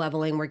 it's up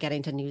leveling, we're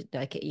getting to new,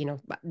 like,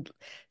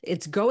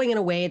 it's going in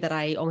a way that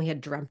I only had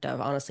dreamt of,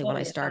 honestly, when Oh,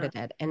 I yeah. started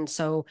it. And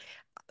so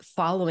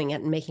following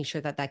it and making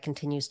sure that that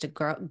continues to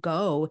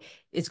go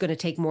is going to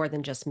take more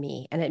than just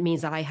me. And it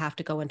means that I have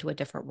to go into a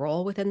different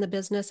role within the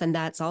business. And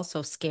that's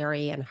also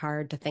scary and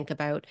hard to think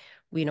about.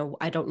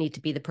 I don't need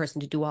to be the person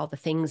to do all the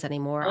things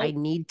anymore. I Oh,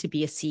 need to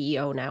be a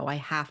CEO now. I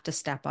have to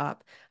step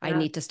up. I yeah.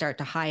 need to start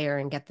to hire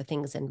and get the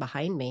things in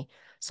behind me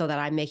so that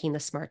I'm making the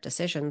smart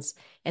decisions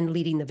and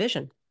leading the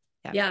vision.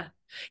 Yeah. Yeah.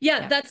 Yeah,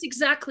 Yeah. that's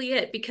exactly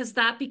it, because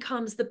that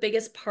becomes the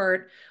biggest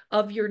part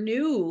of your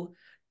new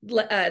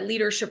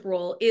leadership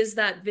role is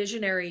that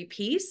visionary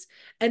piece,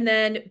 and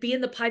then being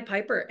the Pied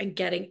Piper and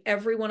getting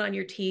everyone on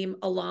your team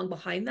along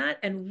behind that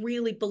and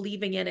really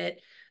believing in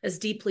it as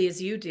deeply as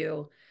you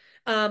do.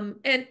 And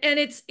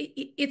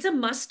it's a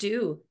must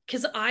do,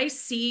 because I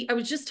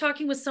was just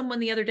talking with someone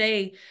the other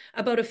day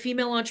about a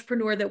female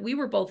entrepreneur that we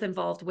were both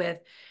involved with,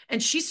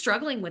 and she's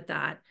struggling with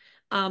that.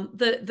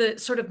 The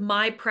sort of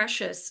my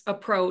precious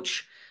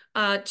approach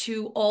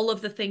to all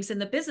of the things in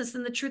the business.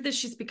 And the truth is,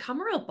 she's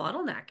become a real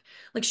bottleneck.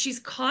 Like, she's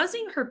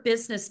causing her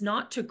business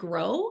not to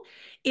grow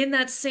in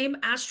that same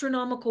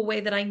astronomical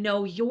way that I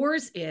know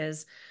yours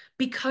is,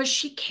 because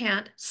she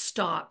can't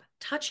stop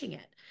touching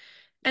it.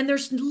 And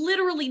there's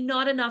literally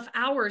not enough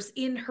hours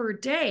in her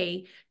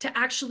day to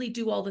actually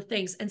do all the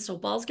things. And so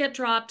balls get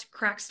dropped,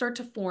 cracks start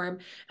to form,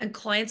 and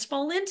clients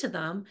fall into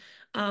them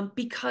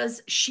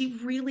because she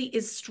really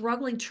is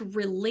struggling to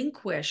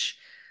relinquish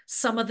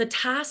some of the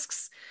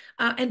tasks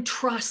and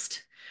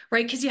trust,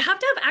 right? Because you have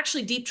to have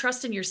actually deep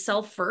trust in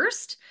yourself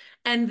first,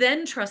 and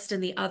then trust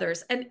in the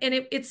others. And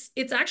it's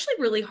actually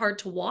really hard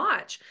to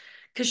watch,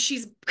 because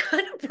she's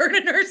kind of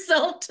burning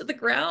herself to the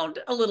ground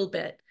a little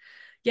bit.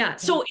 Yeah. Yeah.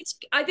 So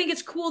I think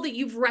it's cool that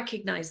you've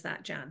recognized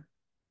that, Jan.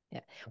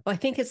 Yeah. Well, I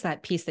think it's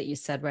that piece that you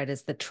said, right,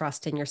 is the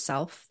trust in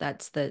yourself.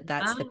 That's the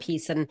Ah,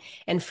 piece.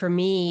 And for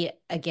me,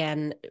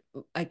 again,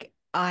 like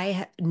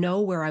I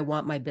know where I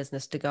want my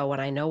business to go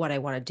and I know what I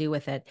want to do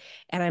with it.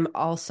 And I'm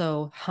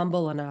also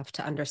humble enough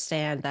to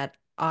understand that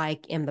I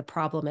am the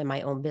problem in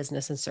my own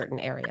business in certain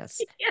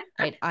areas. yeah.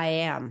 Right. I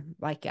am,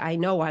 like, I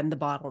know I'm the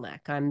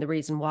bottleneck. I'm the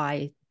reason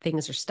why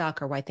things are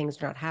stuck or why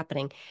things are not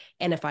happening.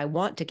 And if I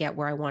want to get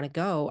where I want to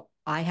go,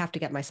 I have to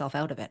get myself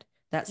out of it.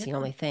 That's Yeah. the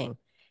only thing.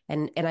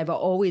 And I've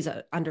always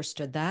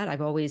understood that.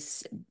 I've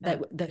always Yeah.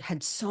 that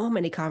had so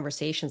many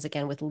conversations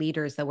again with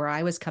leaders that where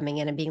I was coming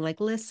in and being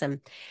like,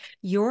 listen,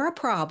 you're a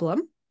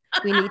problem.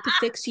 We need to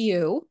fix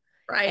you.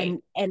 Right.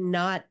 And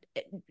not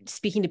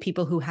speaking to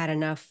people who had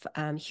enough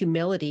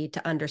humility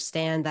to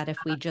understand that if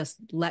we just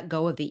let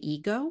go of the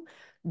ego,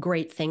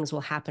 great things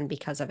will happen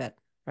because of it.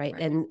 Right.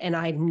 Right. And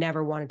I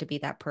never wanted to be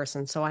that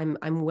person. So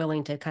I'm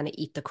willing to kind of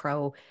eat the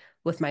crow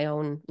with my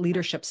own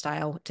leadership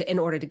style in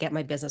order to get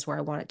my business where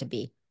I want it to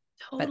be.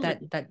 But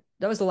Totally.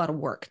 that was a lot of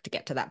work to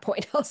get to that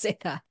point. I'll say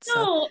that.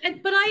 So No,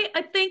 but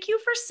I thank you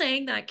for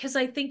saying that, because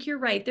I think you're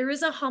right. There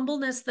is a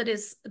humbleness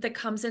that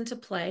comes into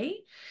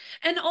play,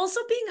 and also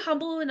being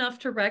humble enough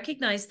to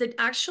recognize that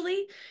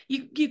actually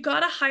you got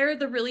to hire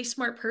the really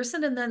smart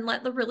person, and then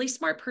let the really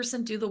smart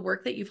person do the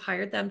work that you've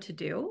hired them to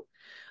do.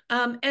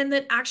 And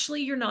that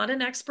actually you're not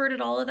an expert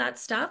at all of that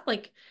stuff.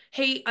 Like,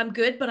 hey, I'm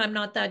good, but I'm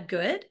not that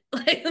good.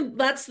 Like,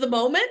 that's the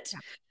moment.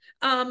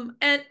 yeah,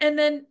 And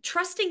then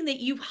trusting that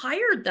you've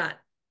hired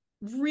that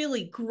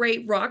really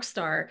great rock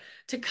star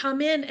to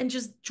come in and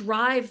just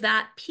drive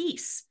that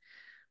piece.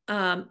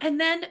 And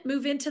then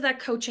move into that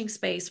coaching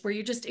space where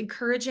you're just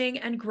encouraging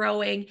and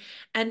growing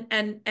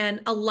and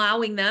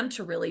allowing them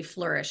to really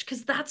flourish,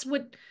 because that's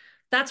what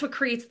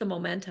creates the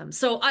momentum.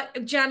 So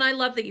Jen, I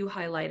love that you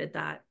highlighted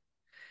that.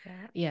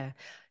 yeah, yeah.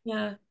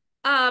 Yeah.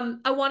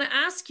 I want to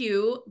ask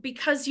you,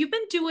 because you've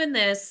been doing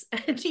this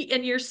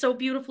and you're so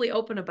beautifully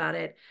open about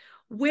it.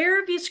 Where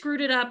have you screwed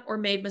it up or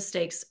made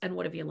mistakes, and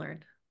what have you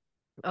learned?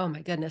 Oh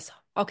my goodness.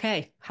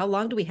 Okay, how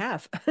long do we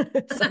have? So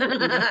what are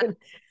we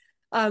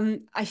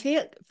doing? I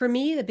feel for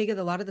me,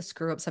 a lot of the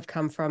screw ups have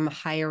come from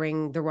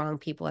hiring the wrong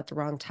people at the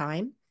wrong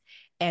time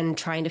and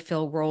trying to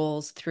fill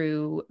roles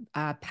through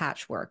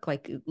patchwork,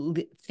 like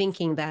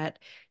thinking that,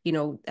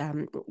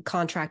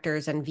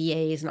 contractors and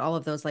VAs and all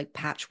of those like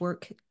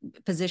patchwork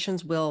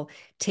positions will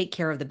take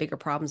care of the bigger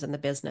problems in the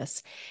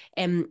business.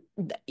 And,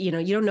 you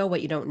don't know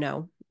what you don't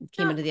know.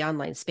 came into the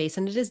online space,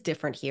 and it is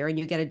different here, and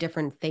you get a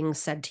different thing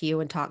said to you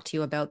and talked to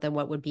you about than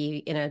what would be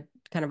in a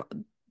kind of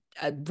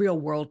a real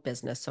world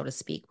business, so to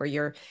speak, where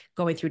you're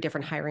going through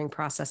different hiring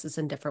processes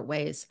in different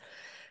ways.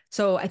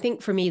 So I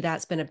think for me,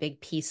 that's been a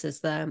big piece, is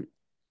the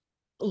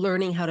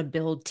learning how to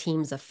build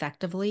teams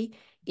effectively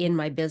in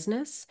my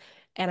business.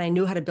 And I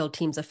knew how to build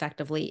teams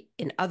effectively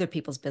in other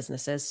people's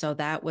businesses. So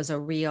that was a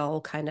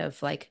real kind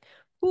of like,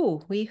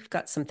 ooh, we've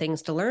got some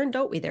things to learn,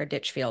 don't we, there,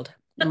 Ditchfield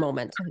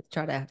moment.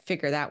 Try to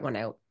figure that one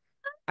out.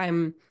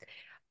 I'm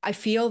I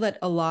feel that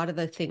a lot of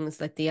the things,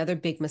 like the other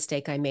big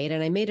mistake I made,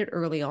 and I made it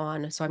early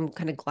on, so I'm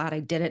kind of glad I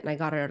did it and I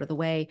got it out of the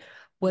way,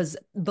 was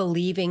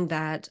believing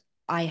that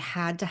I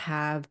had to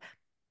have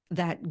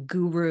that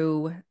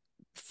guru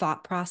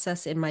thought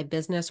process in my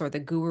business, or the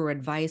guru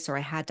advice, or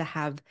I had to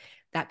have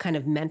that kind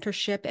of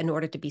mentorship in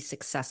order to be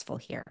successful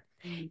here.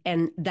 Mm.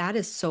 And that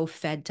is so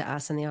fed to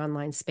us in the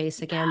online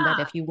space again, that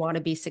Yeah. if you want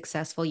to be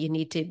successful, you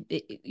need to,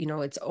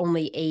 it's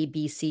only A,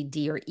 B, C,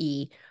 D, or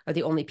E are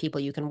the only people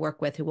you can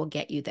work with who will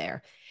get you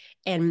there.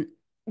 And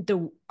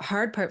the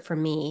hard part for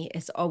me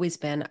has always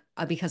been,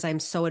 because I'm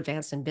so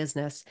advanced in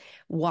business,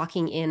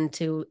 walking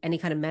into any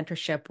kind of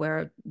mentorship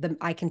where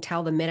I can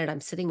tell the minute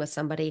I'm sitting with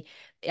somebody,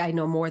 I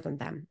know more than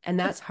them. And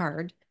that's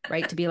hard,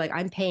 right? To be like,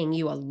 I'm paying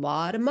you a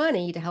lot of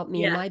money to help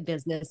me in Yeah. my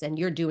business, and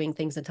you're doing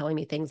things and telling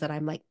me things that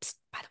I'm like,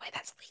 by the way,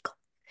 that's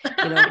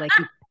illegal. Like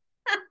you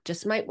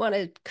just might want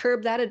to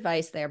curb that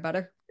advice there,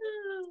 butter.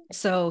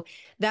 So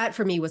that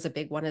for me was a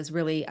big one, is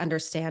really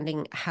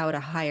understanding how to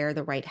hire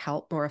the right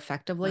help more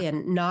effectively,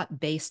 and not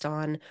based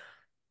on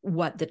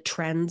what the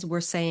trends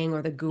were saying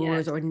or the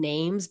gurus Yes. or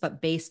names, but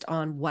based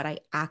on what I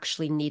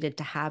actually needed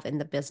to have in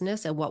the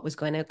business and what was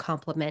going to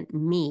complement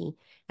me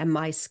and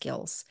my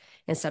skills,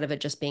 instead of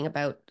it just being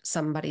about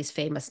somebody's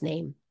famous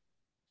name.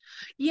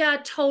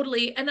 Yeah,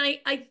 totally. And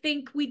I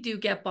think we do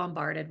get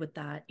bombarded with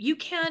that. You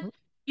can't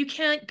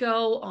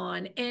go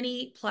on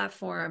any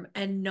platform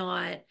and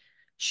not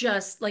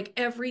just like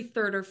every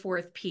third or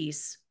fourth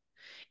piece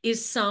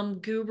is some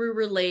guru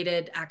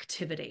related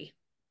activity.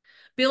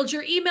 Build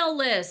your email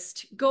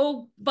list,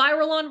 go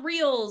viral on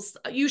Reels,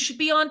 you should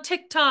be on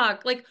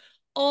TikTok, like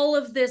all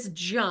of this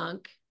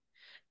junk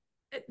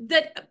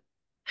that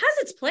has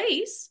its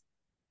place,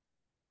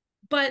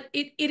 but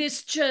it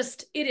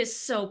is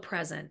so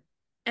present,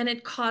 and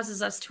it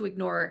causes us to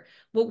ignore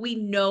what we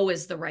know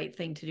is the right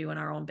thing to do in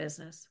our own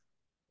business.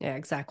 Yeah,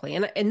 exactly.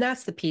 And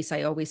that's the piece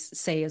I always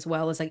say as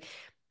well, is like,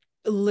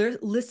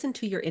 listen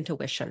to your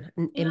intuition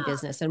in Yeah.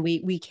 business, and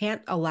we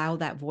can't allow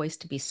that voice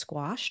to be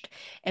squashed,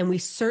 and we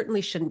certainly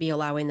shouldn't be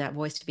allowing that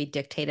voice to be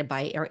dictated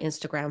by our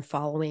Instagram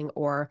following,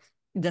 or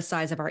the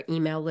size of our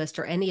email list,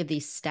 or any of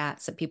these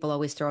stats that people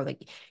always throw,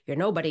 like, you're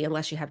nobody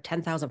unless you have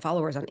 10,000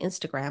 followers on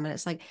Instagram. And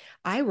it's like,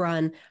 I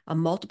run a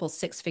multiple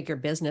six-figure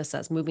business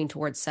that's moving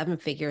towards seven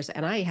figures,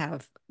 and I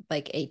have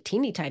like a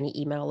teeny tiny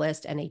email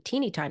list and a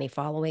teeny tiny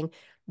following,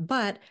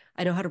 but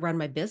I know how to run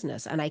my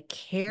business, and I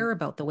care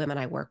about the women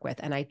I work with,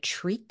 and I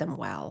treat them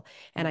well.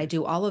 And I Yeah.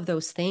 do all of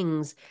those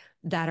things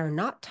that are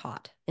not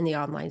taught in the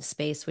online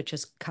space, which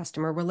is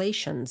customer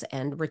relations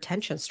and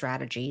retention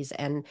strategies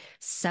and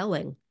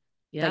selling,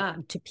 like, Yeah.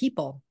 to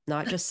people,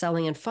 not just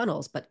selling in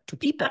funnels, but to Yeah.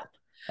 people.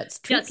 Let's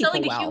Yeah. treat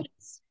Selling people to well.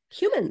 humans.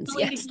 Humans,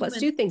 Selling to yes, let's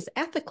do humans. things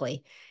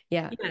ethically.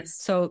 Yeah. Yes.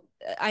 So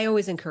I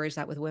always encourage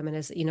that with women,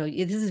 is,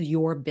 this is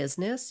your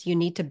business. You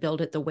need to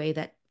build it the way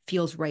that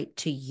feels right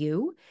to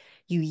you.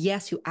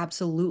 Yes, you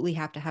absolutely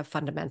have to have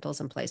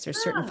fundamentals in place.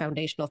 There's certain Yeah.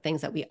 foundational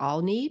things that we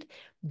all need,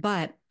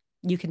 but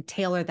you can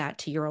tailor that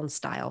to your own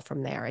style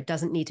from there. It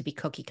doesn't need to be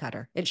cookie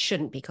cutter. It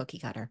shouldn't be cookie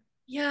cutter.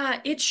 Yeah,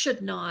 it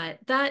should not.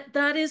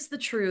 That is the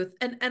truth.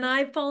 And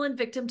I've fallen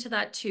victim to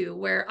that too,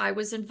 where I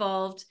was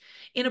involved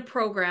in a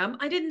program.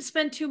 I didn't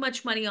spend too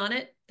much money on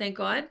it, thank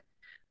God.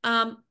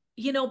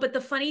 But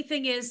the funny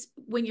thing is,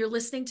 when you're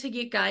listening to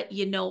your gut,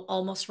 you know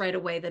almost right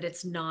away that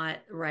it's not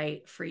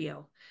right for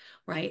you,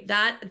 right?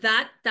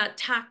 That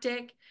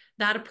tactic,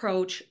 that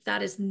approach,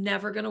 that is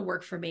never going to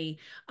work for me.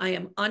 I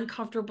am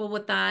uncomfortable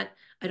with that.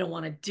 I don't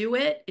want to do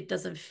it. It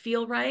doesn't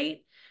feel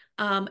right.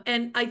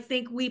 And I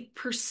think we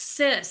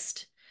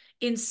persist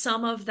in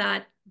some of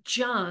that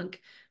junk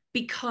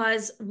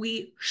because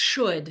we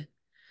should,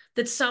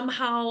 that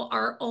somehow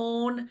our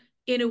own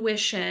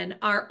intuition,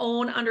 our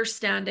own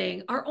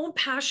understanding, our own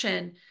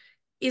passion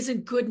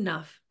isn't good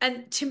enough.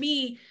 And to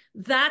me,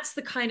 that's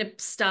the kind of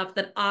stuff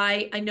that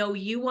I know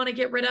you want to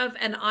get rid of,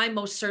 and I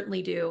most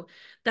certainly do.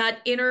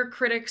 That inner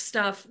critic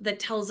stuff that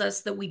tells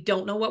us that we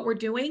don't know what we're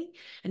doing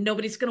and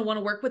nobody's going to want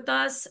to work with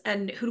us,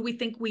 and who do we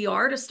think we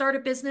are to start a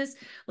business?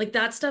 Like,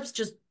 that stuff's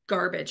just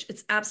garbage.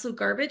 It's absolute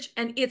garbage,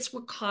 and it's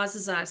what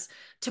causes us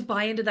to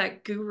buy into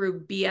that guru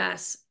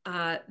BS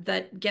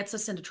that gets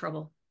us into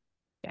trouble.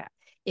 Yeah.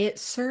 It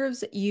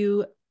serves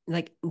you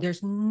like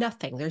there's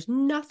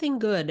nothing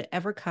good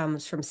ever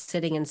comes from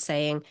sitting and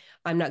saying,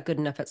 I'm not good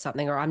enough at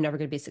something, or I'm never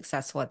going to be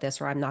successful at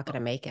this, or I'm not going to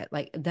make it.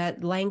 Like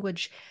that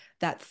language,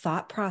 that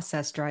thought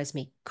process drives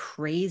me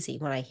crazy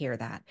when I hear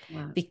that.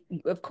 Yeah.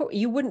 Of course,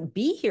 you wouldn't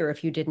be here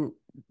if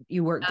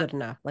you weren't good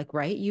enough. Like,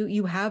 right.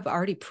 You have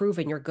already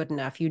proven you're good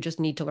enough. You just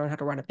need to learn how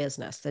to run a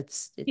business.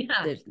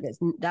 Yeah.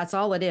 That's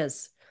all it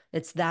is.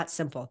 It's that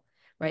simple,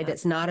 right? Yeah.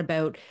 It's not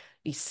about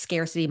the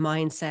scarcity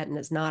mindset, and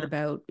it's not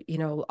about,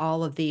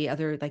 all of the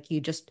other, like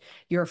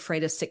you're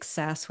afraid of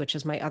success, which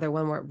is my other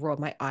one where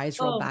my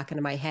eyes roll Oh, back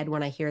into my head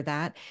when I hear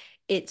that.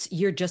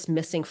 You're just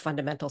missing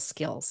fundamental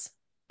skills.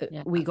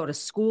 yeah. We go to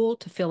school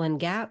to fill in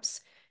gaps.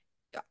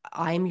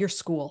 I'm your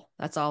school.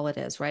 That's all it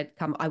is, right?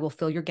 Come, I will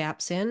fill your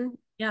gaps in.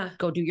 Yeah.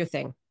 Go do your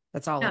thing.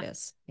 That's all Yeah. it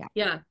is. Yeah.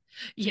 Yeah.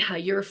 Yeah,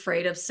 you're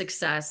afraid of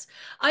success.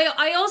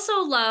 I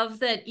also love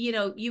that,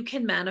 you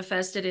can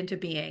manifest it into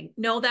being.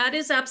 No, that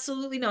is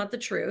absolutely not the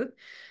truth.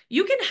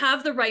 You can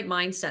have the right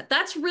mindset.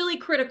 That's really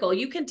critical.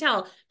 You can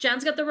tell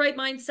Jan's got the right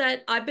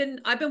mindset. I've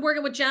been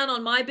working with Jan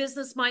on my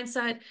business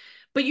mindset,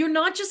 but you're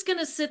not just going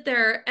to sit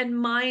there and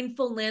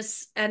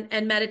mindfulness and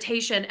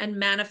meditation and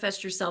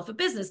manifest yourself a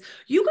business.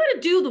 You got to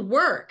do the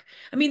work.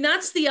 I mean,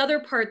 that's the other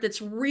part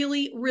that's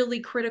really,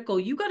 really critical.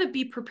 You got to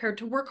be prepared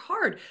to work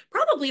hard,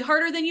 probably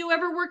harder than you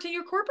ever worked in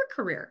your corporate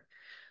career.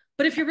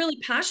 But if you're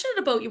really passionate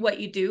about what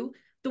you do,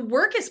 the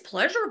work is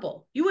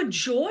pleasurable. You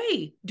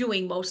enjoy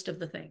doing most of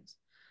the things.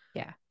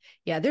 Yeah.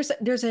 Yeah.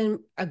 There's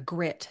a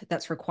grit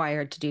that's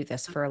required to do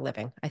this for a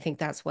living. I think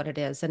that's what it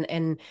is.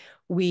 And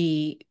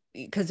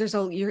because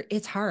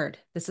it's hard.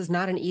 This is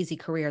not an easy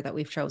career that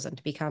we've chosen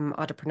to become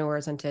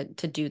entrepreneurs and to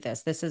do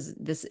this. This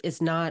is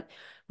not,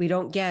 we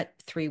don't get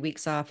 3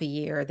 weeks off a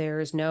year.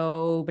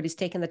 Nobody's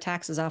taking the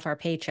taxes off our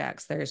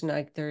paychecks. There's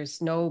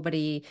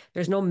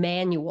no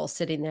manual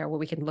sitting there where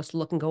we can just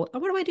look and go, oh,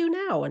 what do I do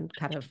now? And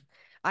kind of,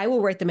 I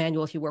will write the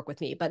manual if you work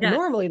with me, but Yeah.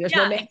 normally there's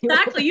no Yeah, manual.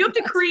 exactly. You have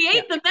to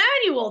create the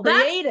manual.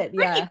 That's Create it. the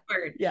tricky Yeah.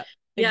 part. Yeah.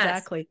 Yes.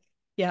 Exactly.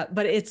 Yeah.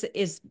 But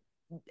is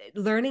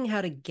learning how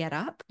to get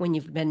up when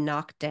you've been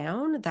knocked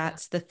down.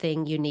 That's the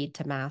thing you need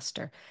to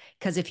master.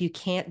 Because if you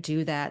can't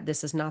do that,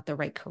 this is not the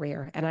right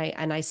career. And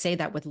I say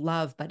that with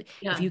love, but if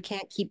Yeah. you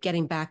can't keep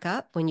getting back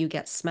up when you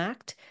get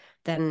smacked,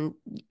 then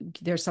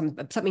there's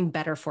something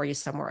better for you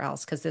somewhere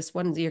else. Because this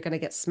one, you're going to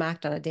get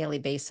smacked on a daily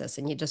basis,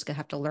 and you just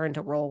have to learn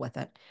to roll with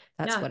it.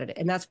 That's Yeah. what it is.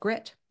 And that's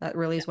grit. That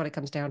really is what it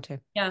comes down to.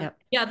 Yeah. Yeah.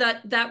 Yeah.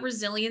 That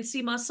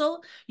resiliency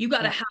muscle, you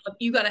got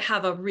to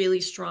have a really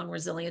strong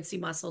resiliency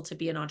muscle to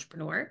be an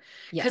entrepreneur,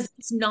 Yeah. because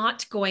it's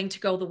not going to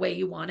go the way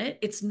you want it.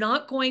 It's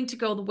not going to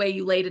go the way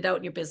you laid it out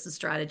in your business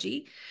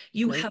strategy.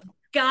 You have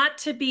got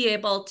to be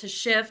able to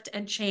shift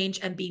and change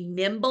and be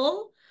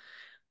nimble,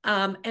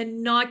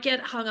 and not get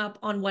hung up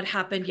on what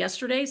happened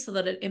yesterday so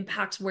that it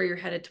impacts where you're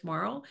headed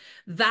tomorrow.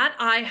 That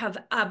I have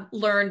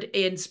learned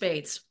in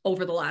spades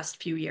over the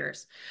last few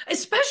years,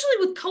 especially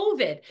with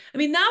COVID. I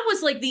mean, that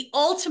was like the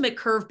ultimate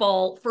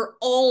curveball for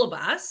all of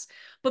us,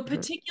 but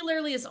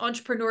particularly as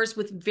entrepreneurs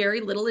with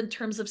very little in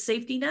terms of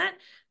safety net,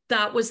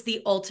 that was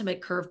the ultimate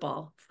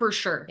curveball for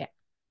sure. Yeah.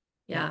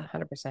 Yeah.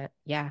 100%.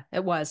 Yeah,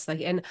 it was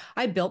like, and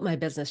I built my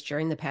business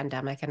during the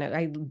pandemic, and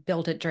I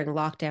built it during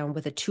lockdown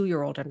with a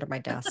 2-year-old under my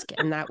desk.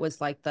 And that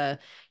was like you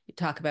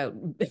talk about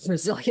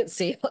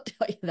resiliency. I'll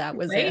tell you, that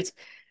was Right? it.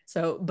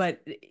 So, but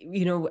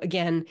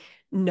again,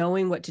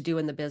 knowing what to do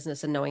in the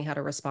business and knowing how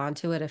to respond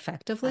to it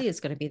effectively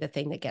is going to be the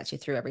thing that gets you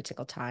through every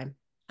single time.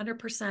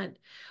 100%. Yeah.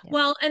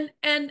 Well,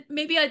 and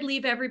maybe I'd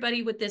leave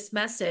everybody with this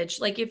message.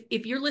 Like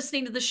if you're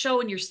listening to the show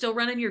and you're still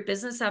running your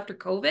business after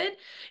COVID,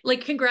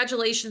 like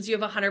congratulations, you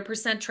have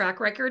 100% track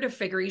record of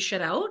figuring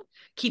shit out.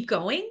 Keep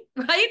going,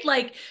 right?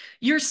 Like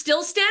you're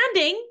still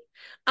standing.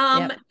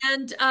 Yep.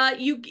 And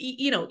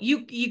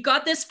you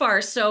got this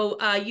far, so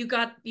you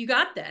got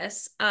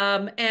this.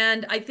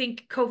 And I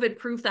think COVID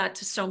proved that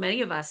to so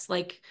many of us,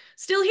 like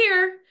still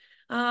here.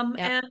 Yep.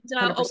 And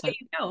 100%. away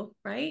you go,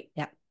 right?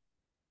 Yeah.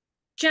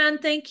 Jan,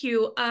 thank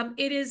you.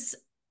 It has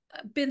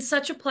been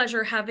such a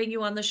pleasure having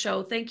you on the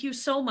show. Thank you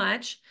so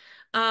much.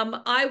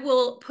 I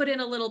will put in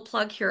a little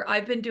plug here.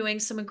 I've been doing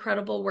some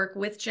incredible work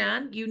with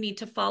Jan. You need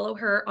to follow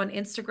her on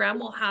Instagram.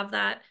 We'll have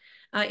that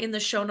in the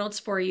show notes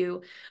for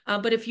you.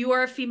 But if you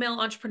are a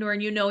female entrepreneur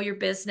and you know your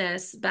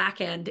business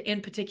back end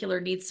in particular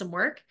needs some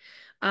work,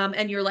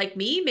 and you're like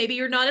me, maybe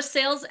you're not a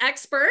sales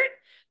expert,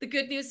 the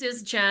good news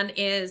is Jan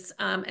is,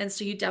 and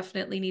so you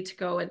definitely need to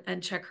go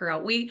and check her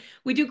out. We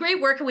do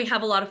great work and we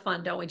have a lot of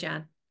fun, don't we,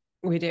 Jan?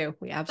 We do.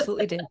 We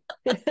absolutely do.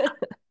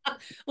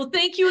 Well,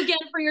 thank you again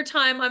for your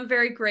time. I'm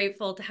very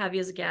grateful to have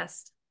you as a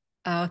guest.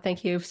 Oh,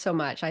 thank you so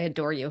much. I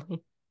adore you.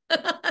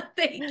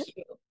 Thank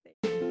you.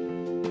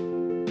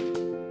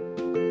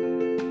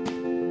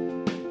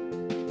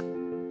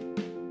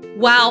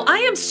 Wow, I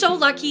am so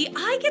lucky.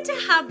 I get to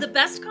have the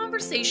best conversation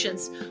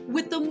conversations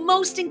with the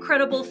most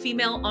incredible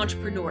female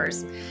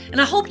entrepreneurs. And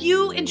I hope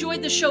you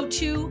enjoyed the show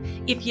too.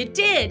 If you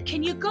did,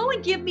 can you go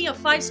and give me a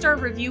 5-star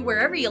review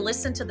wherever you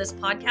listen to this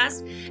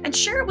podcast and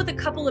share it with a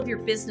couple of your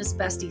business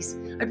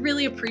besties? I'd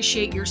really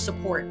appreciate your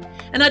support.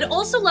 And I'd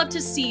also love to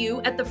see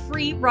you at the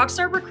free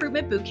Rockstar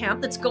Recruitment Bootcamp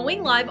that's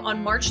going live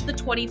on March the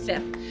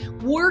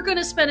 25th. We're going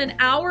to spend an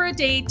hour a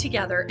day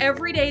together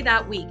every day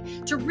that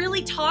week to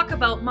really talk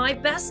about my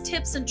best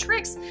tips and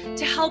tricks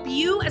to help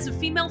you as a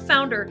female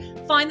founder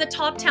find the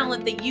top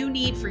talent that you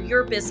need for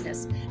your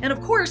business. And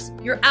of course,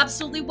 you're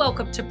absolutely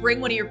welcome to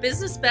bring one of your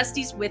business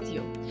besties with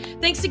you.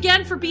 Thanks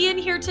again for being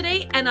here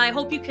today, and I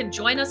hope you can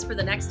join us for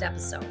the next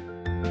episode.